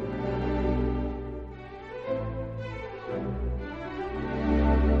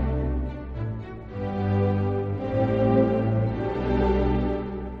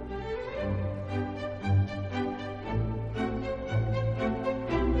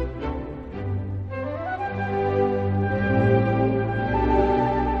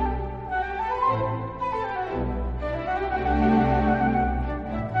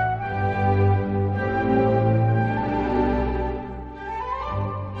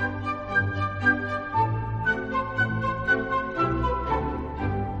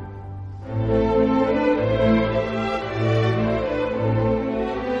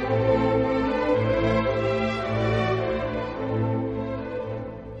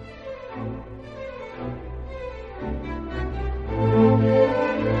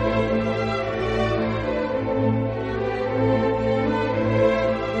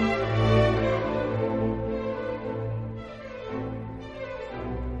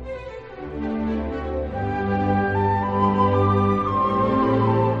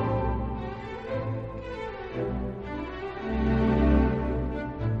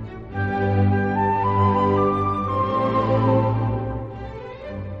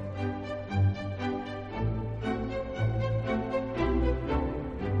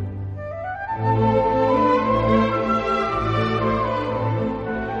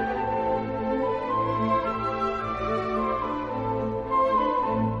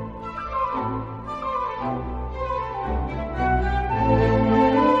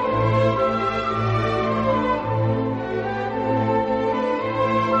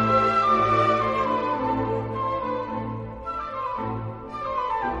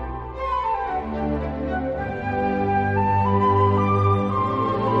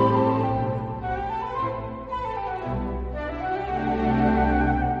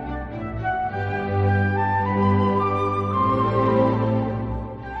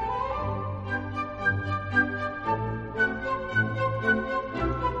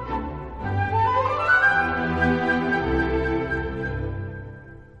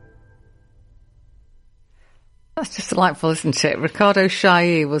 That's just delightful, isn't it? Ricardo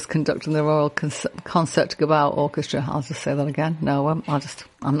Chailly was conducting the Royal Concertgebouw Orchestra. I'll just say that again. No, I'm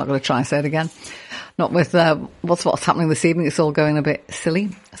not going to try and say it again. Not with what's happening this evening. It's all going a bit silly.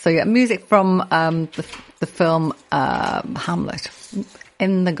 So yeah, music from the film Hamlet,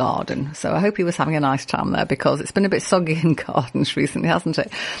 In the Garden. So I hope he was having a nice time there, because it's been a bit soggy in gardens recently, hasn't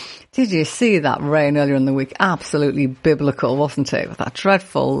it? Did you see that rain earlier in the week? Absolutely biblical, wasn't it? With that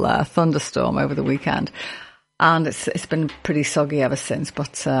dreadful thunderstorm over the weekend. And it's been pretty soggy ever since.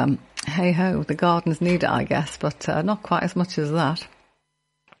 But hey ho, the gardens need it, I guess, but not quite as much as that.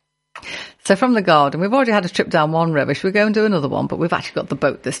 So from the garden, we've already had a trip down one river. Should we go and do another one? But we've actually got the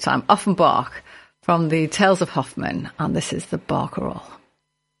boat this time. Offenbach from the Tales of Hoffmann. And this is the Barcarolle.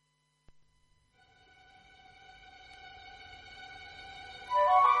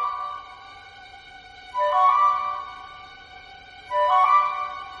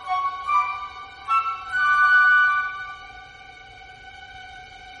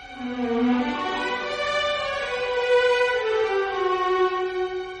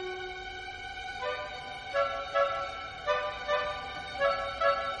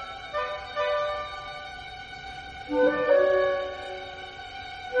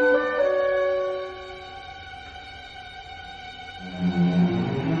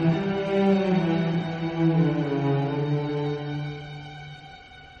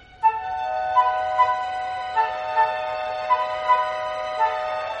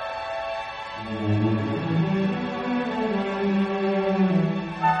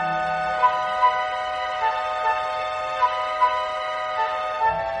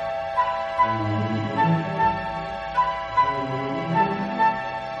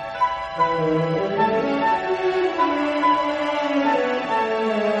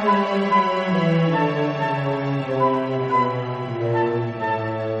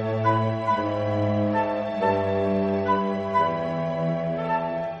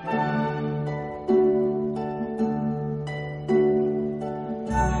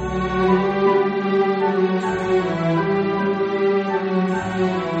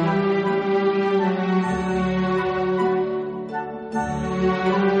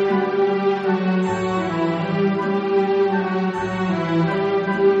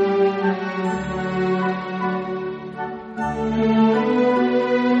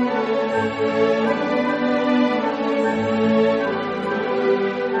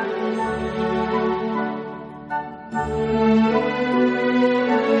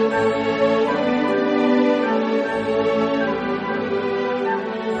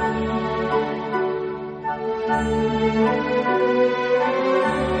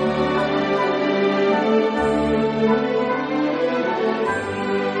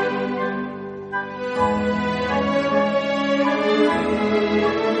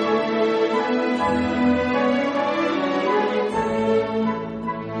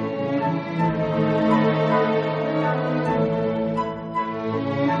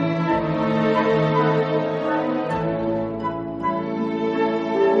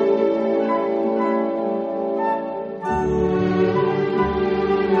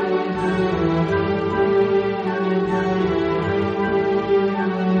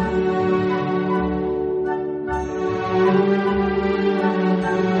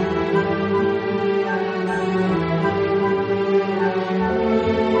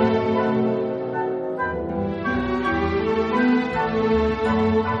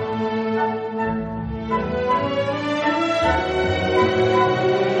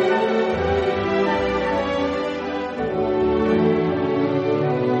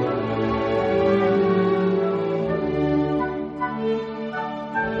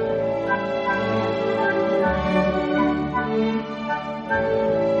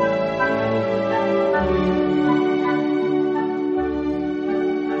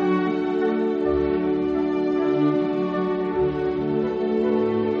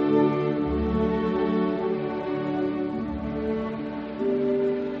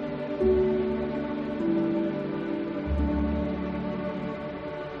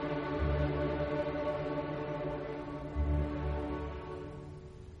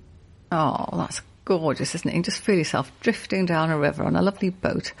 Oh, that's gorgeous, isn't it? You just feel yourself drifting down a river on a lovely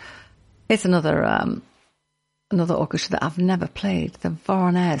boat. It's another orchestra that I've never played. The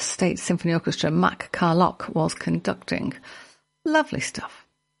Voronezh State Symphony Orchestra. Mac Carlock was conducting. Lovely stuff.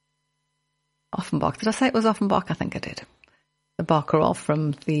 Offenbach. Did I say it was Offenbach? I think I did. The Barcarolle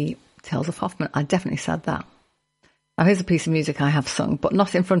from the Tales of Hoffmann. I definitely said that. Now, here's a piece of music I have sung, but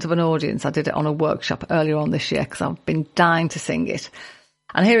not in front of an audience. I did it on a workshop earlier on this year because I've been dying to sing it.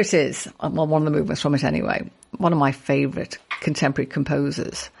 And here it is. Well, one of the movements from it anyway. One of my favourite contemporary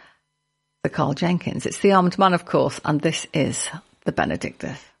composers. the Carl Jenkins. It's the Armed Man, of course, and this is the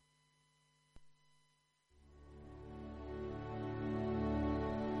Benedictus.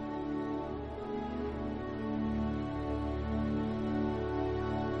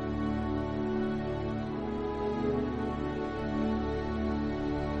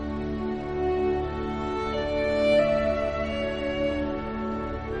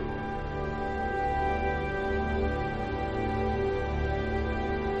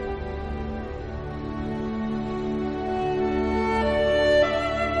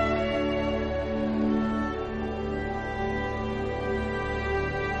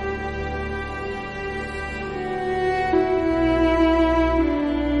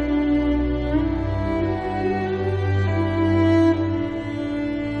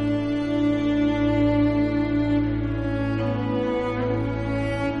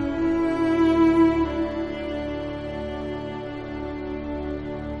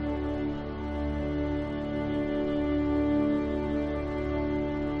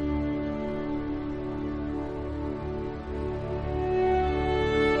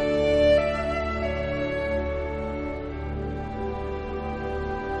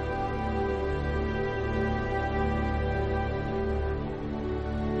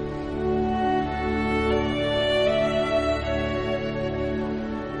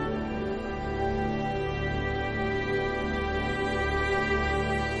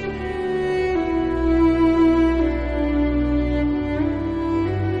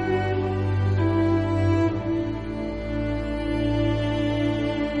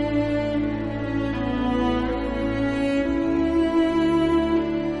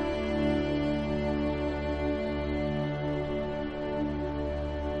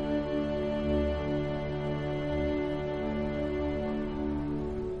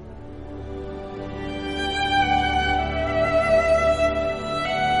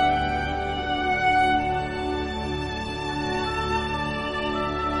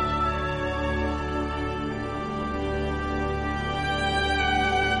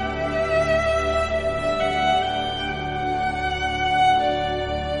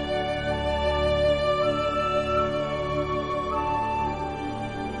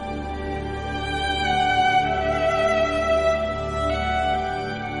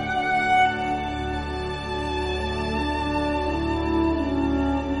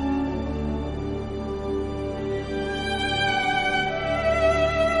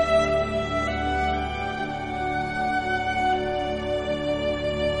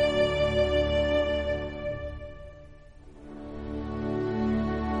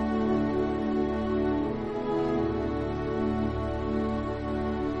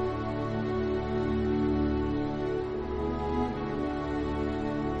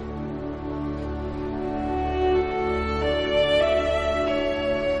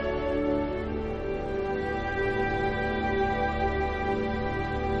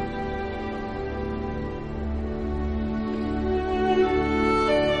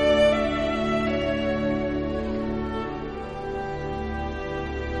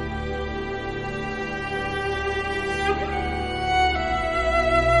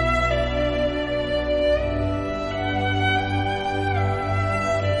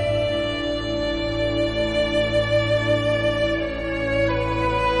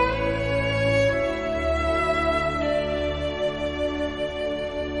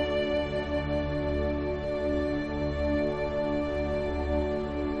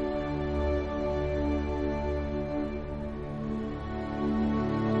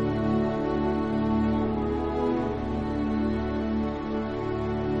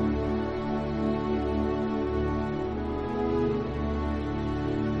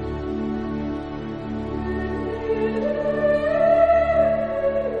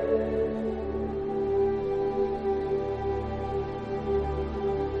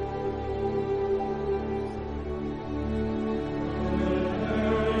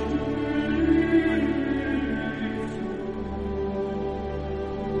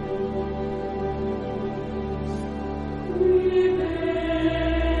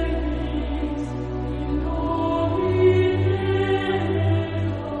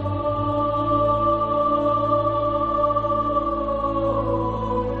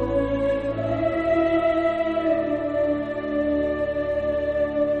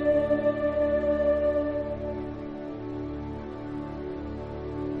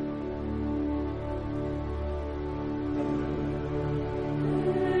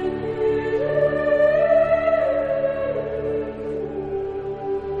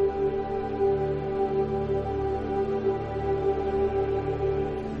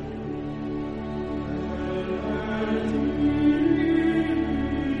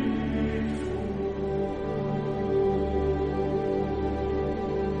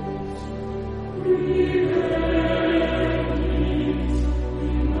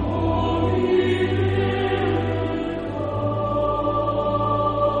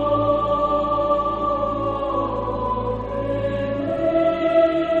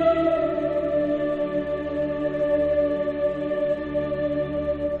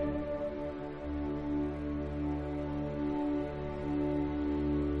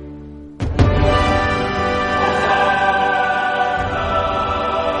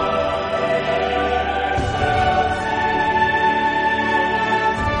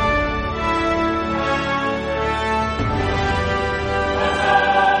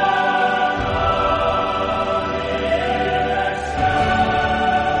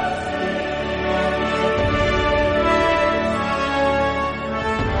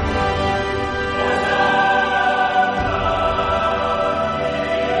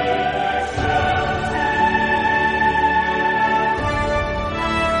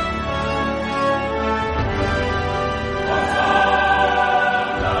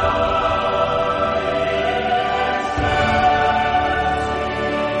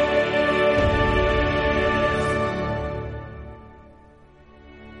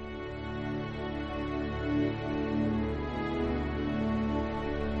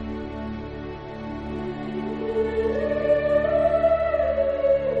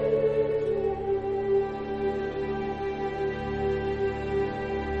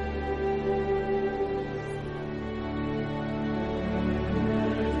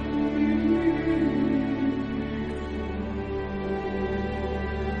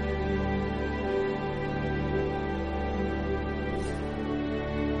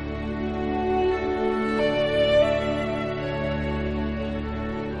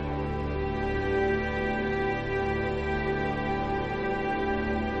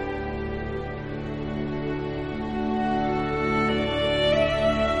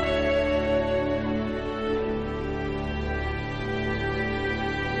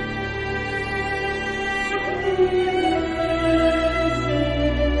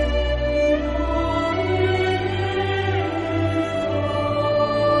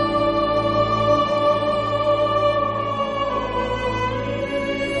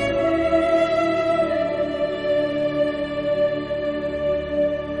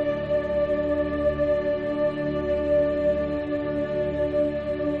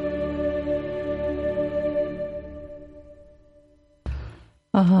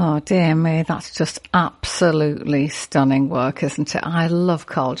 Oh, dear me, that's just absolutely stunning work, isn't it? I love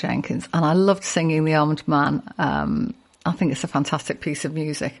Carl Jenkins, and I loved singing The Armed Man. I think it's a fantastic piece of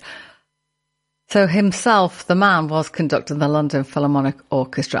music. So himself, the man, was conducting the London Philharmonic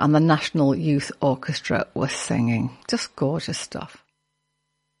Orchestra, and the National Youth Orchestra was singing. Just gorgeous stuff.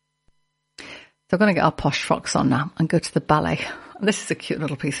 So we're going to get our posh frocks on now and go to the ballet. This is a cute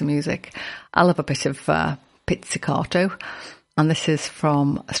little piece of music. I love a bit of pizzicato. And this is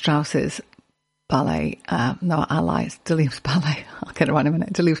from Strauss's ballet, it's Deleuze's ballet. I'll get it right in a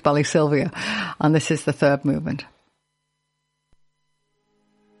minute. Deleuze's ballet Sylvia. And this is the third movement.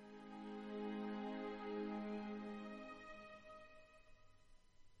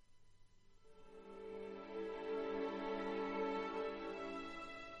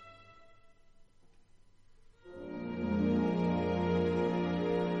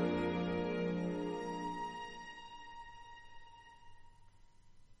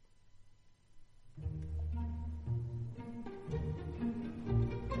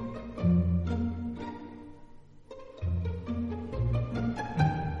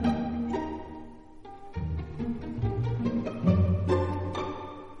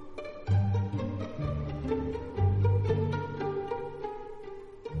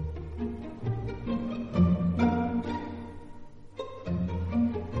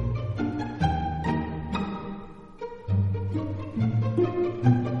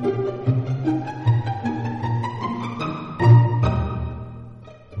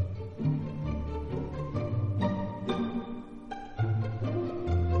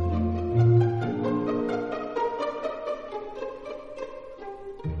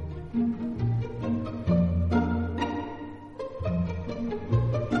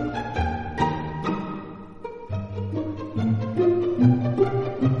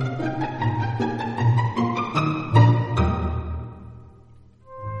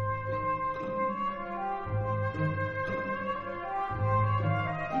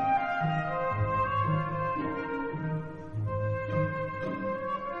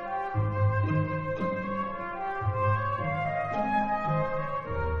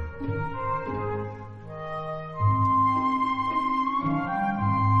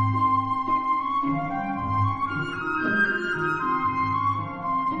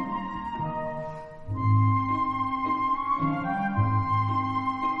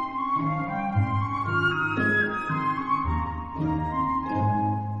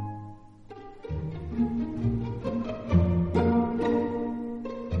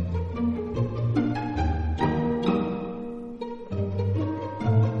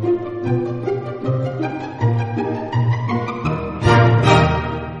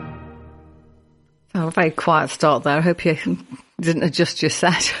 Very quiet start there. I hope you didn't adjust your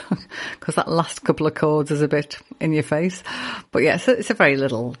set because that last couple of chords is a bit in your face. But yeah, it's a very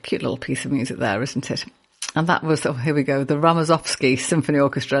cute little piece of music there, isn't it? And that was, here we go, the Ramazovsky Symphony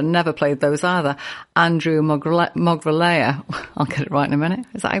Orchestra. Never played those either. Andrew Mogrilea, I'll get it right in a minute.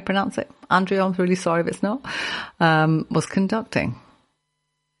 Is that how you pronounce it? Andrew, I'm really sorry if it's not, was conducting.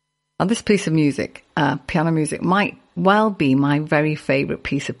 And this piece of music, piano music, might well be my very favourite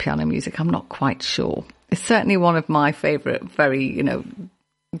piece of piano music. I'm not quite sure. It's certainly one of my favourite, very,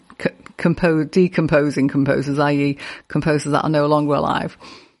 decomposing composers, i.e. composers that are no longer alive.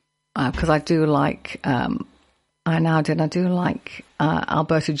 Because I do like, Alberto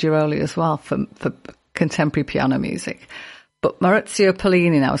Giroli as well for contemporary piano music. But Maurizio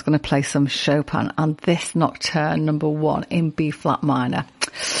Pollini now is going to play some Chopin, and this Nocturne number 1 in B flat minor.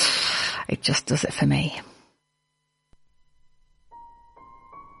 It just does it for me.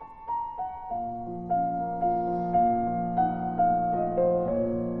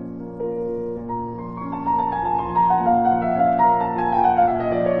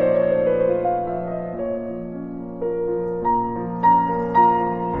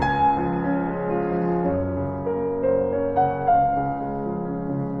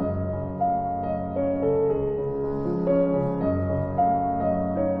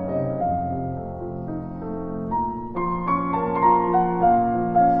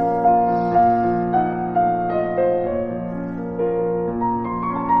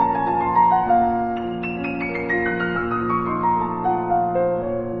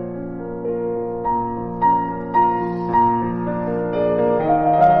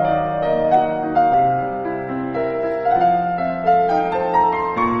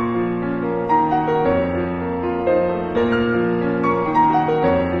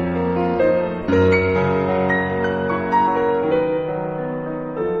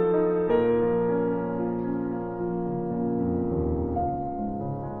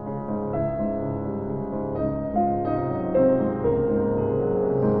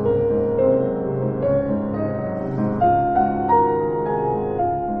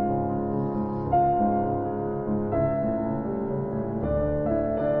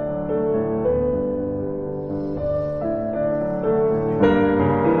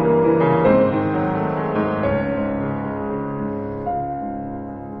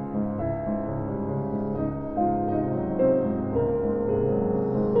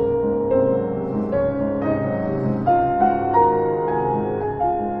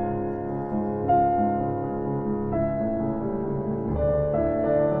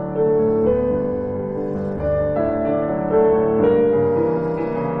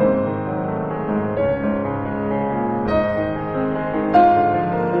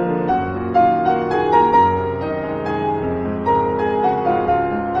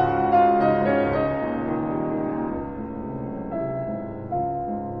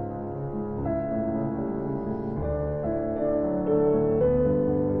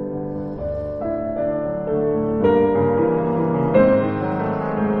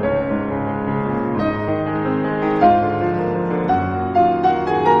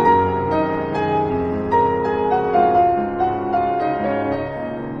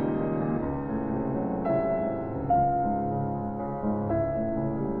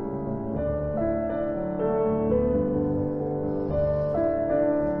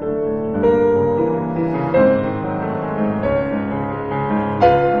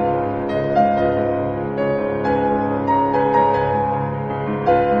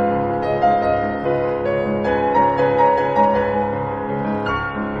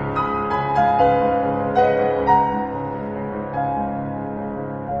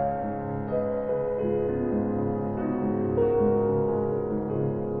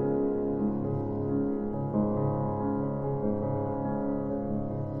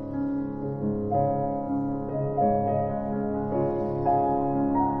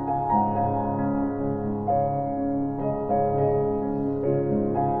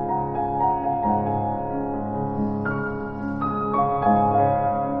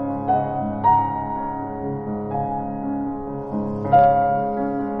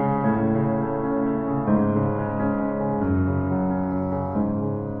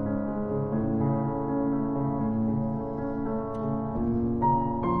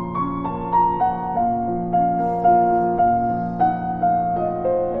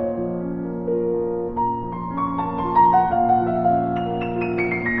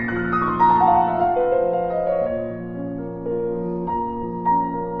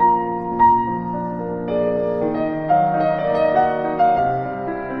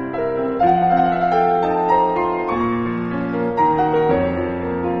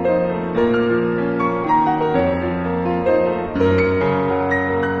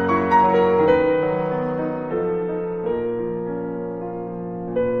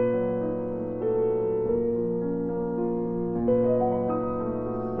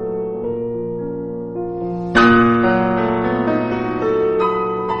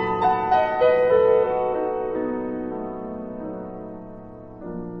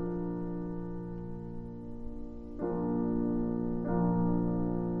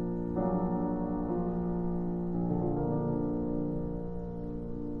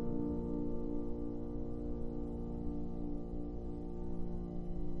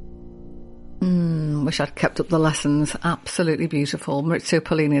 Wish I'd kept up the lessons. Absolutely beautiful. Maurizio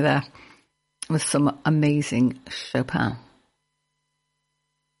Pollini there with some amazing Chopin.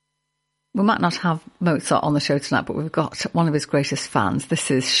 We might not have Mozart on the show tonight, but we've got one of his greatest fans. This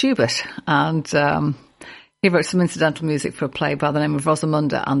is Schubert, and he wrote some incidental music for a play by the name of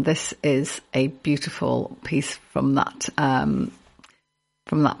Rosamunde, and this is a beautiful piece from that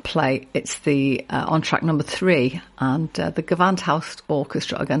play. It's the on track number 3, and the Gewandhaus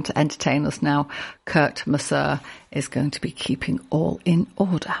Orchestra are going to entertain us now. Kurt Masur is going to be keeping all in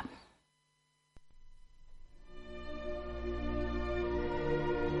order.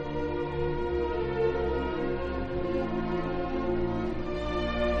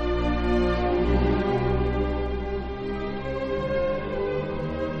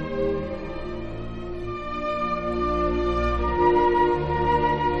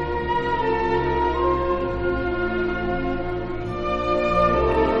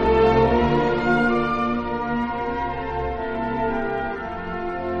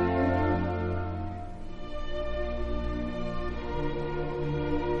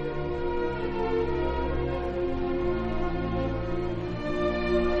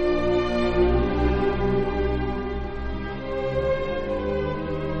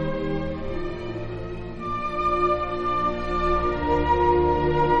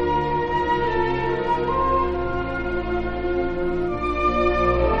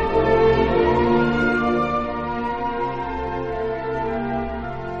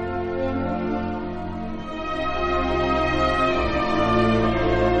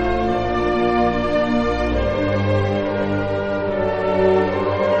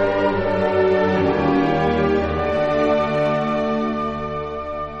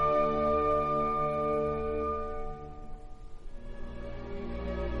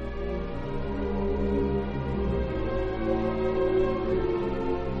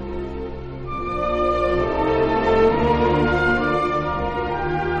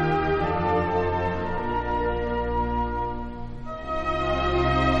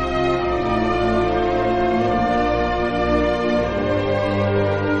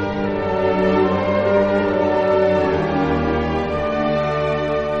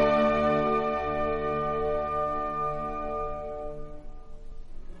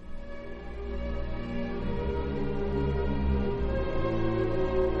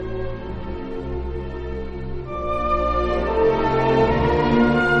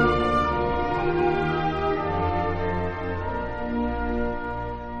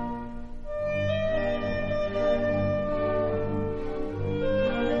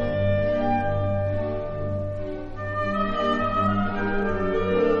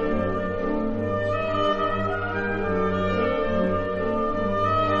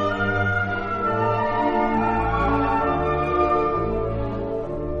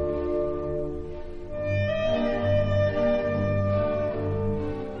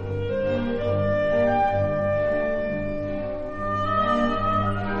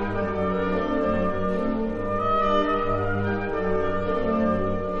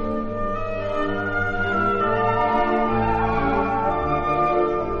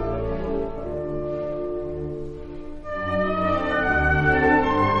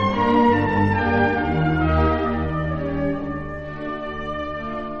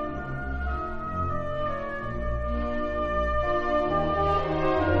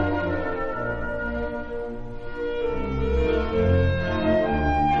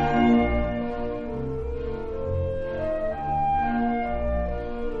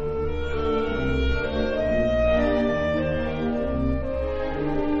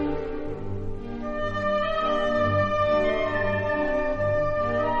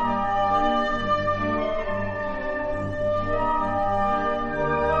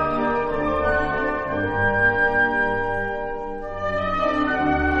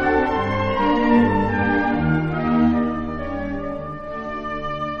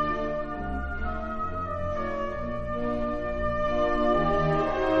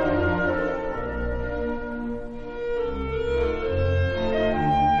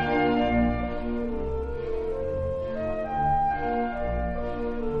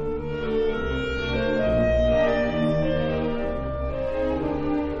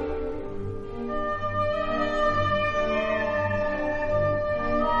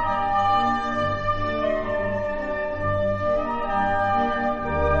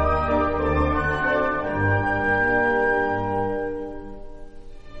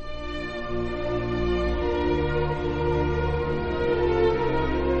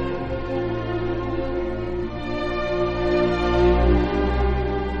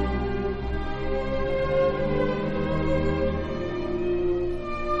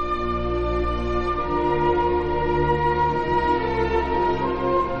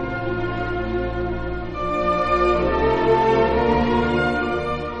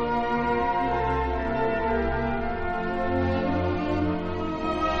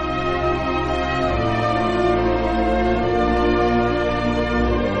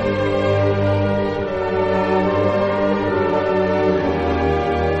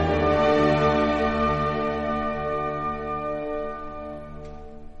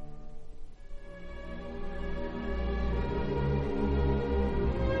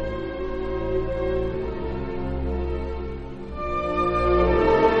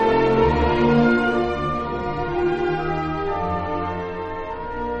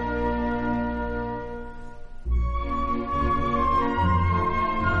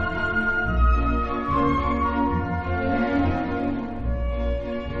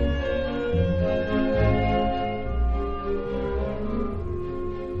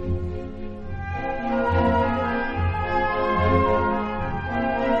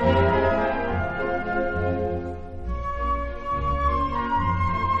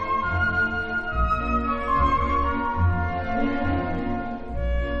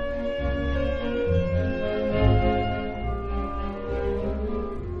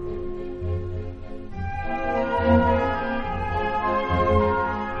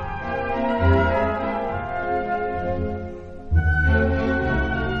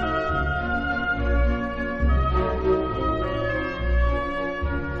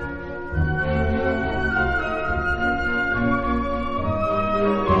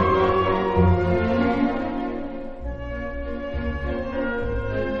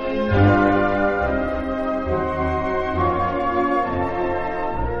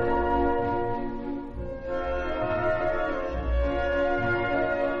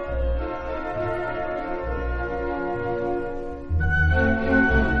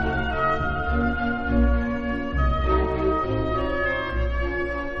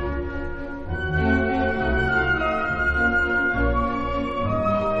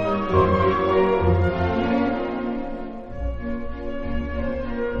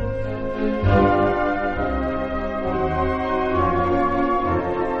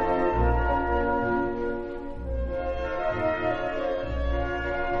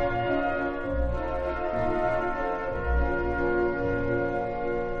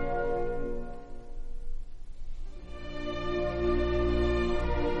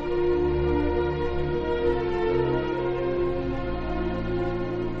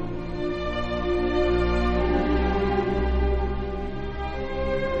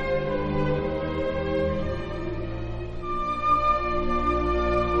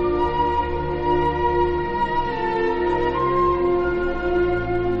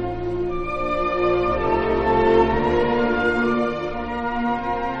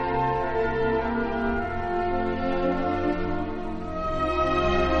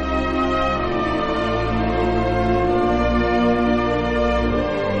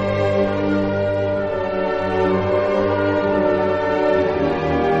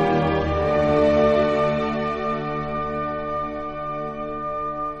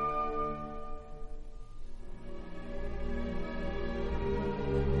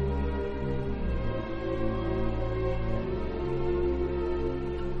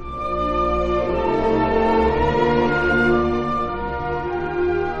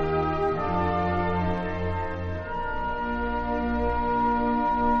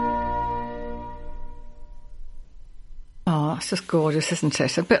 just gorgeous, isn't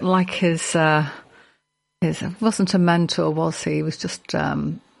it? A bit like his wasn't a mentor, was he? He was just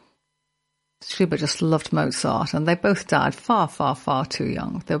Schubert just loved Mozart, and they both died far, far, far too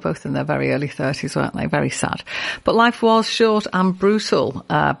young. They were both in their very early 30s, weren't they? Very sad. But life was short and brutal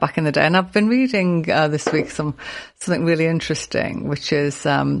back in the day. And I've been reading this week something really interesting, which is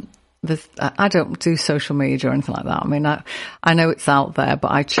I don't do social media or anything like that. I mean, I know it's out there,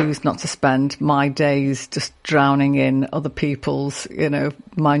 but I choose not to spend my days just drowning in other people's,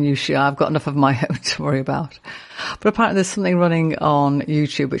 minutiae. I've got enough of my own to worry about. But apparently there's something running on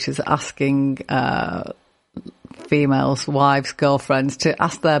YouTube which is asking females, wives, girlfriends to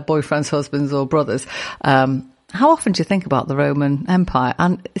ask their boyfriends, husbands or brothers, how often do you think about the Roman Empire?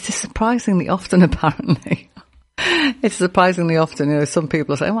 And it's surprisingly often, apparently. It's surprisingly often, some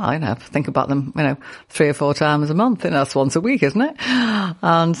people are saying, well, I think about them, 3 or 4 times a month. That's once a week, isn't it?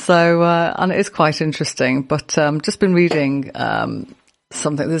 And so, and it is quite interesting, but, just been reading,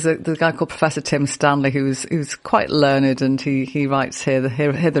 something. There's a guy called Professor Tim Stanley who's quite learned, and he writes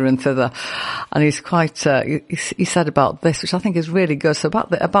hither and thither. And he's quite, he said about this, which I think is really good. So about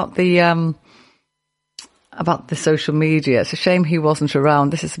the social media. It's a shame he wasn't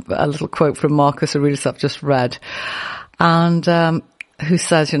around. This is a little quote from Marcus Aurelius I've just read. And, who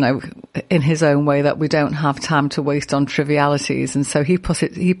says, in his own way that we don't have time to waste on trivialities. And so he put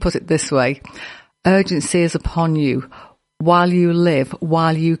it this way: urgency is upon you while you live,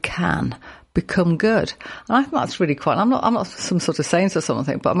 while you can. Become good. And I think that's really quite, I'm not some sort of saint or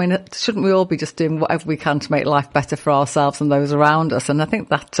something, but I mean, shouldn't we all be just doing whatever we can to make life better for ourselves and those around us? And I think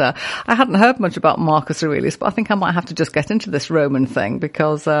that, I hadn't heard much about Marcus Aurelius, but I think I might have to just get into this Roman thing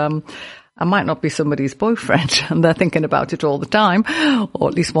because, I might not be somebody's boyfriend and they're thinking about it all the time, or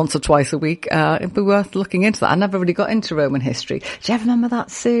at least once or twice a week. It'd be worth looking into that. I never really got into Roman history. Do you ever remember that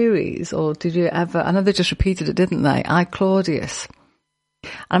series? Or did you ever, I know they just repeated it, didn't they? I, Claudius.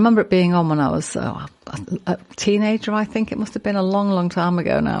 I remember it being on when I was a teenager, I think. It must have been a long, long time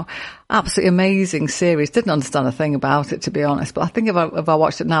ago now. Absolutely amazing series. Didn't understand a thing about it, to be honest. But I think if I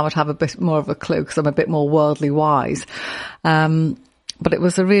watched it now, I'd have a bit more of a clue because I'm a bit more worldly wise. But it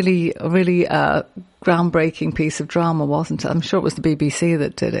was a really groundbreaking piece of drama, wasn't it? I'm sure it was the BBC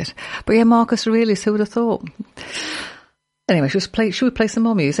that did it. But yeah, Marcus Aurelius, who would have thought? Anyway, should we play some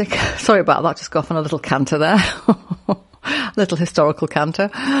more music? Sorry about that. Just go off on a little canter there. Little historical canter.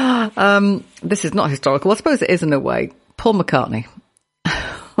 This is not historical. I suppose it is in a way. Paul McCartney.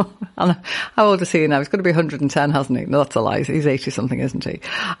 And how old is he now? He's going to be 110, hasn't he? No, that's a lie. He's 80 something, isn't he?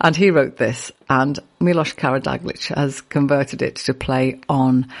 And he wrote this, and Milos Karadzic has converted it to play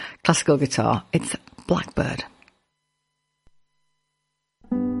on classical guitar. It's Blackbird.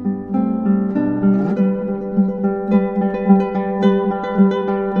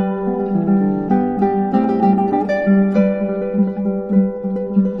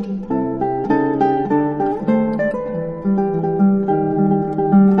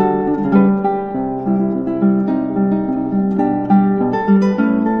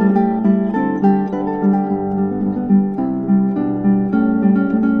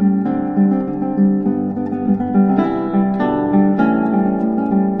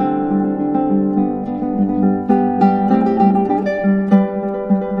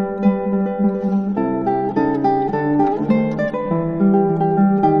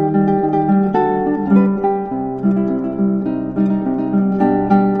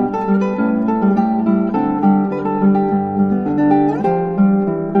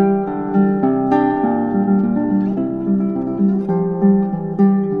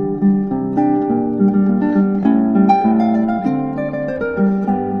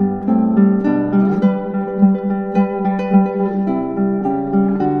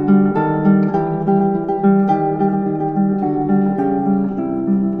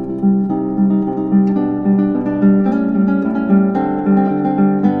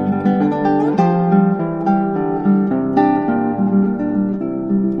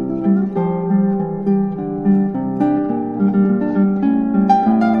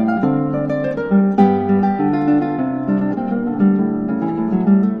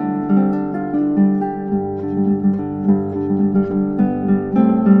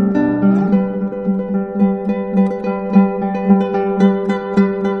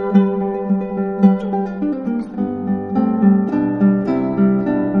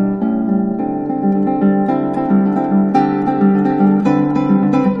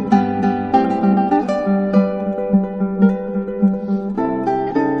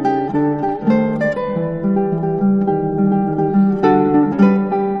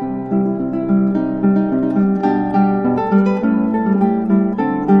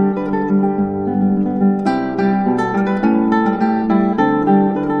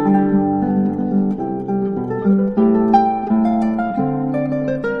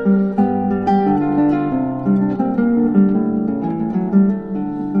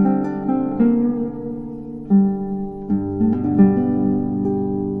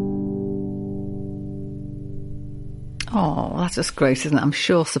 Oh, that's just great, isn't it? I'm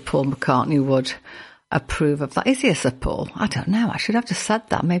sure Sir Paul McCartney would approve of that. Is he a Sir Paul? I don't know. I should have just said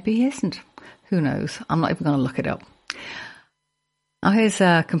that. Maybe he isn't. Who knows? I'm not even going to look it up. Now, here's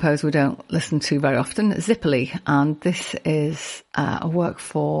a composer we don't listen to very often, Zipperly, and this is a work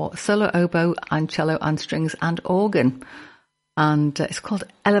for solo oboe and cello and strings and organ, and it's called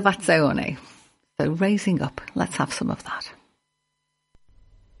Elevazione, so raising up. Let's have some of that.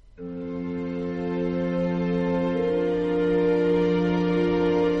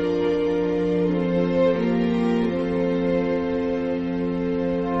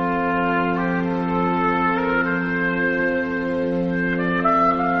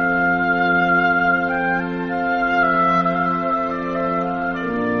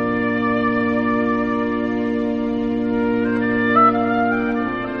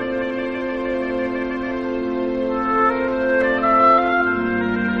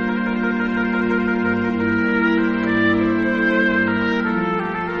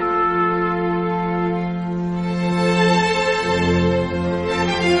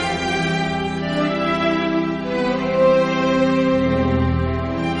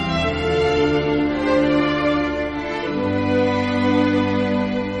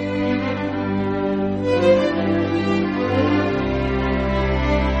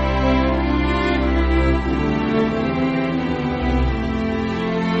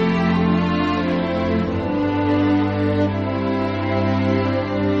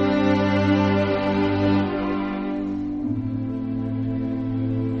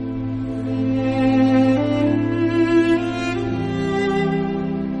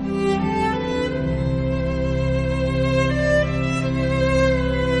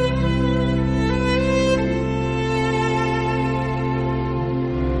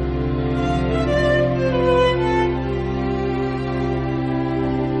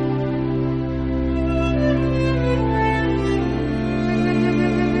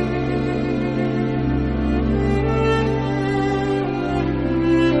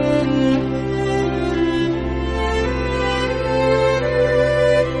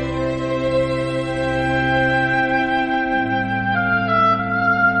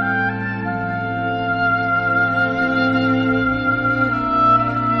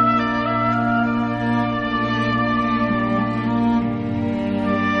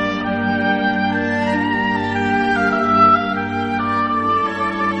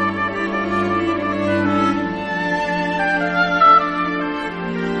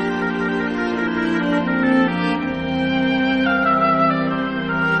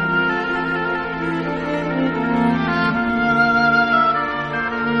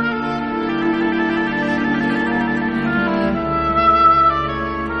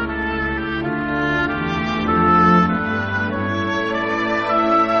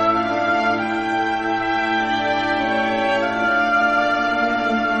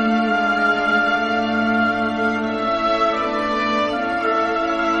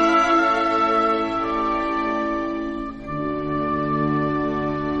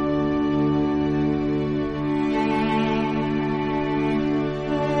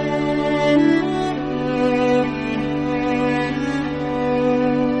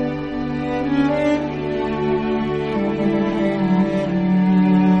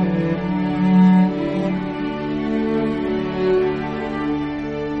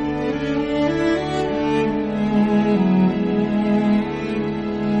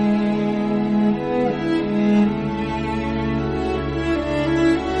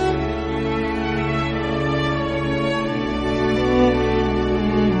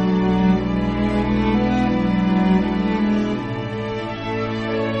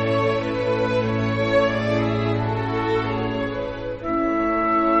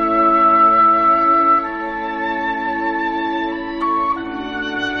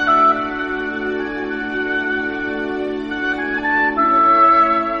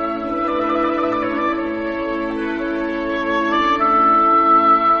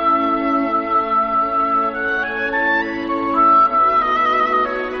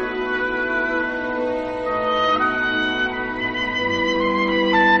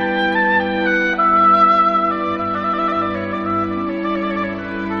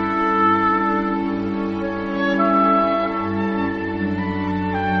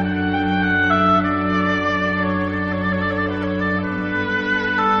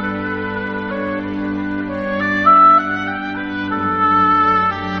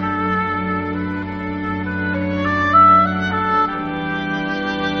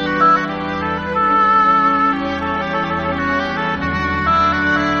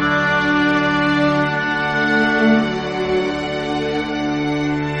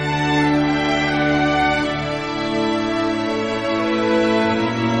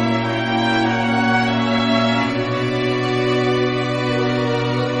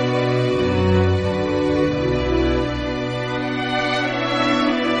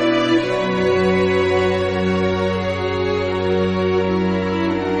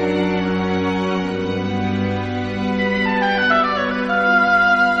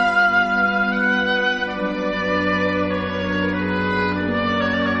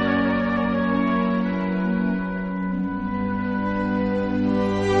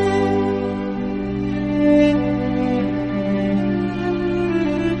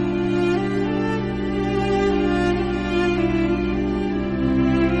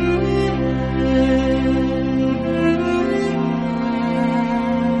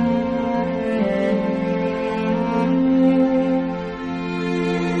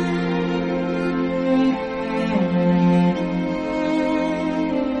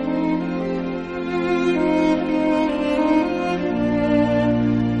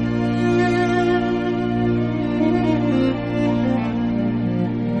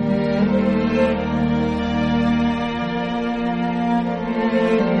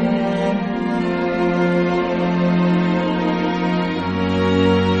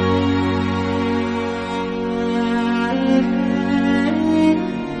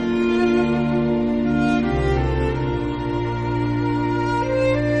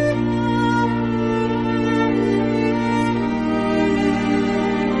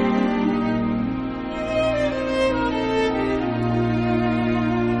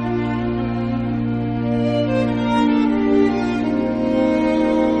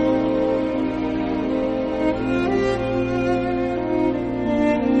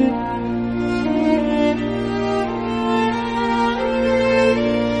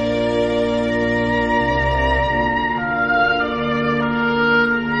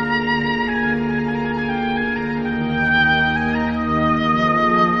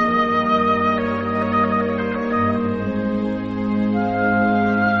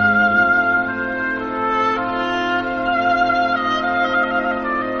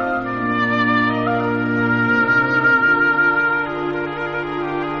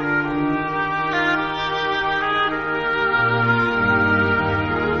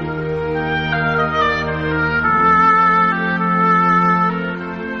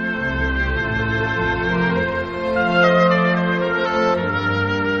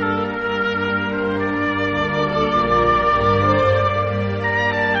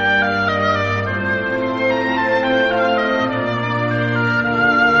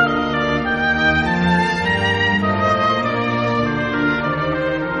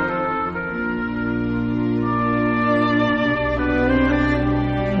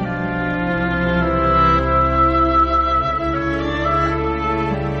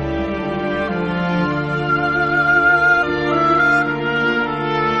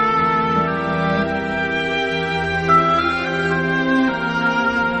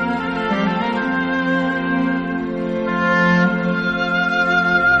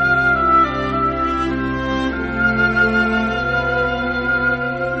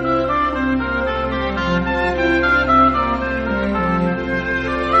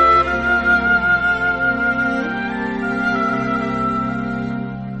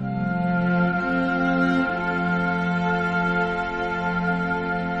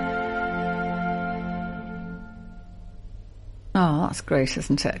 Oh, that's great,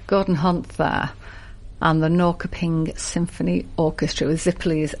 isn't it? Gordon Hunt there, and the Norrköping Symphony Orchestra with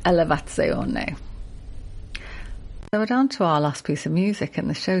Zippeli's Elevazione. So we're down to our last piece of music in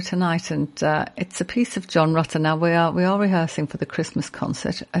the show tonight, and it's a piece of John Rutter. Now, we are rehearsing for the Christmas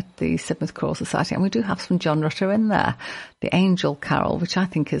concert at the Sidmouth Choral Society, and we do have some John Rutter in there. The Angel Carol, which I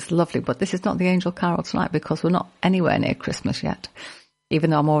think is lovely, but this is not the Angel Carol tonight because we're not anywhere near Christmas yet, even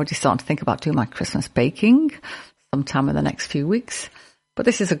though I'm already starting to think about doing my Christmas baking sometime in the next few weeks. But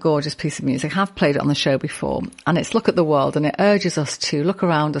this is a gorgeous piece of music. I've played it on the show before, and it's Look at the World, and it urges us to look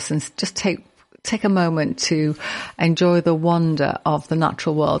around us and just take a moment to enjoy the wonder of the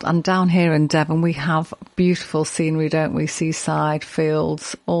natural world. And down here in Devon, we have beautiful scenery, don't we? Seaside,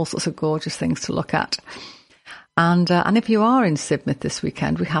 fields, all sorts of gorgeous things to look at. And if you are in Sidmouth this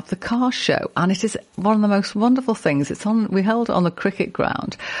weekend, we have the car show, and it is one of the most wonderful things. We held it on the cricket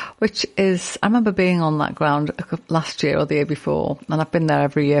ground, which is, I remember being on that ground last year or the year before, and I've been there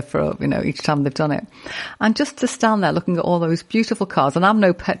every year for, each time they've done it. And just to stand there looking at all those beautiful cars, and I'm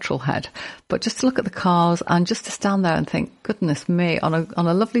no petrol head, but just to look at the cars and just to stand there and think, goodness me, on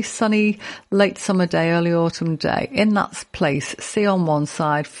a lovely sunny late summer day, early autumn day, in that place, sea on one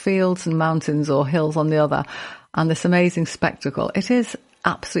side, fields and mountains or hills on the other, and this amazing spectacle. It is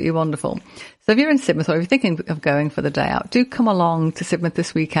absolutely wonderful. So if you're in Sidmouth or if you're thinking of going for the day out, do come along to Sidmouth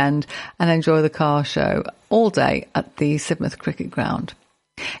this weekend and enjoy the car show all day at the Sidmouth Cricket Ground.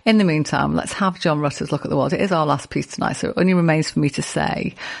 In the meantime, let's have John Rutter's Look at the World. It is our last piece tonight, so it only remains for me to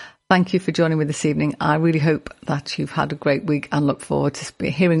say thank you for joining me this evening. I really hope that you've had a great week and look forward to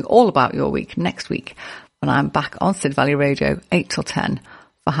hearing all about your week next week when I'm back on Sid Valley Radio 8 till 10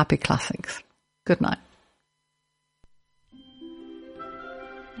 for Happy Classics. Good night.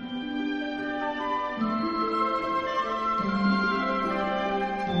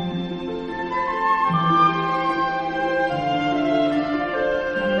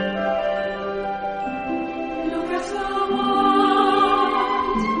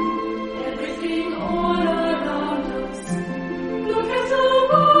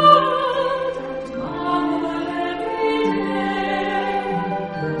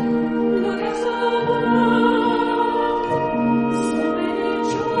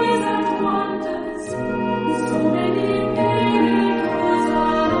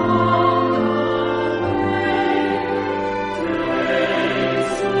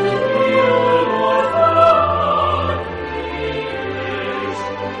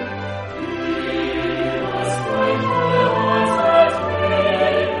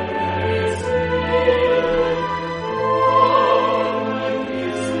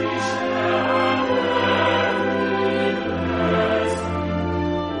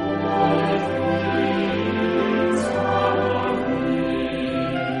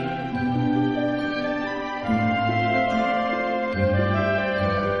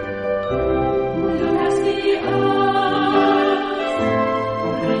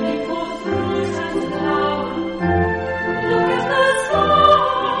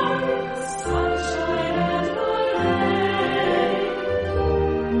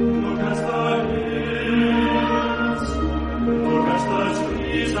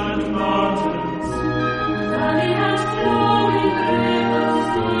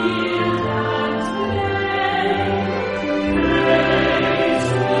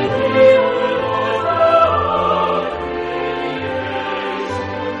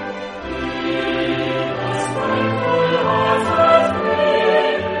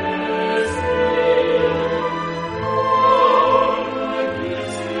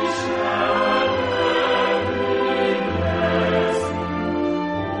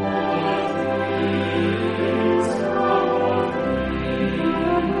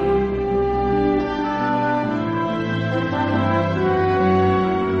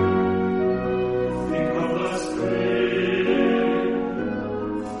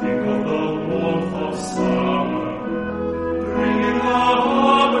 Of the warmth of sun.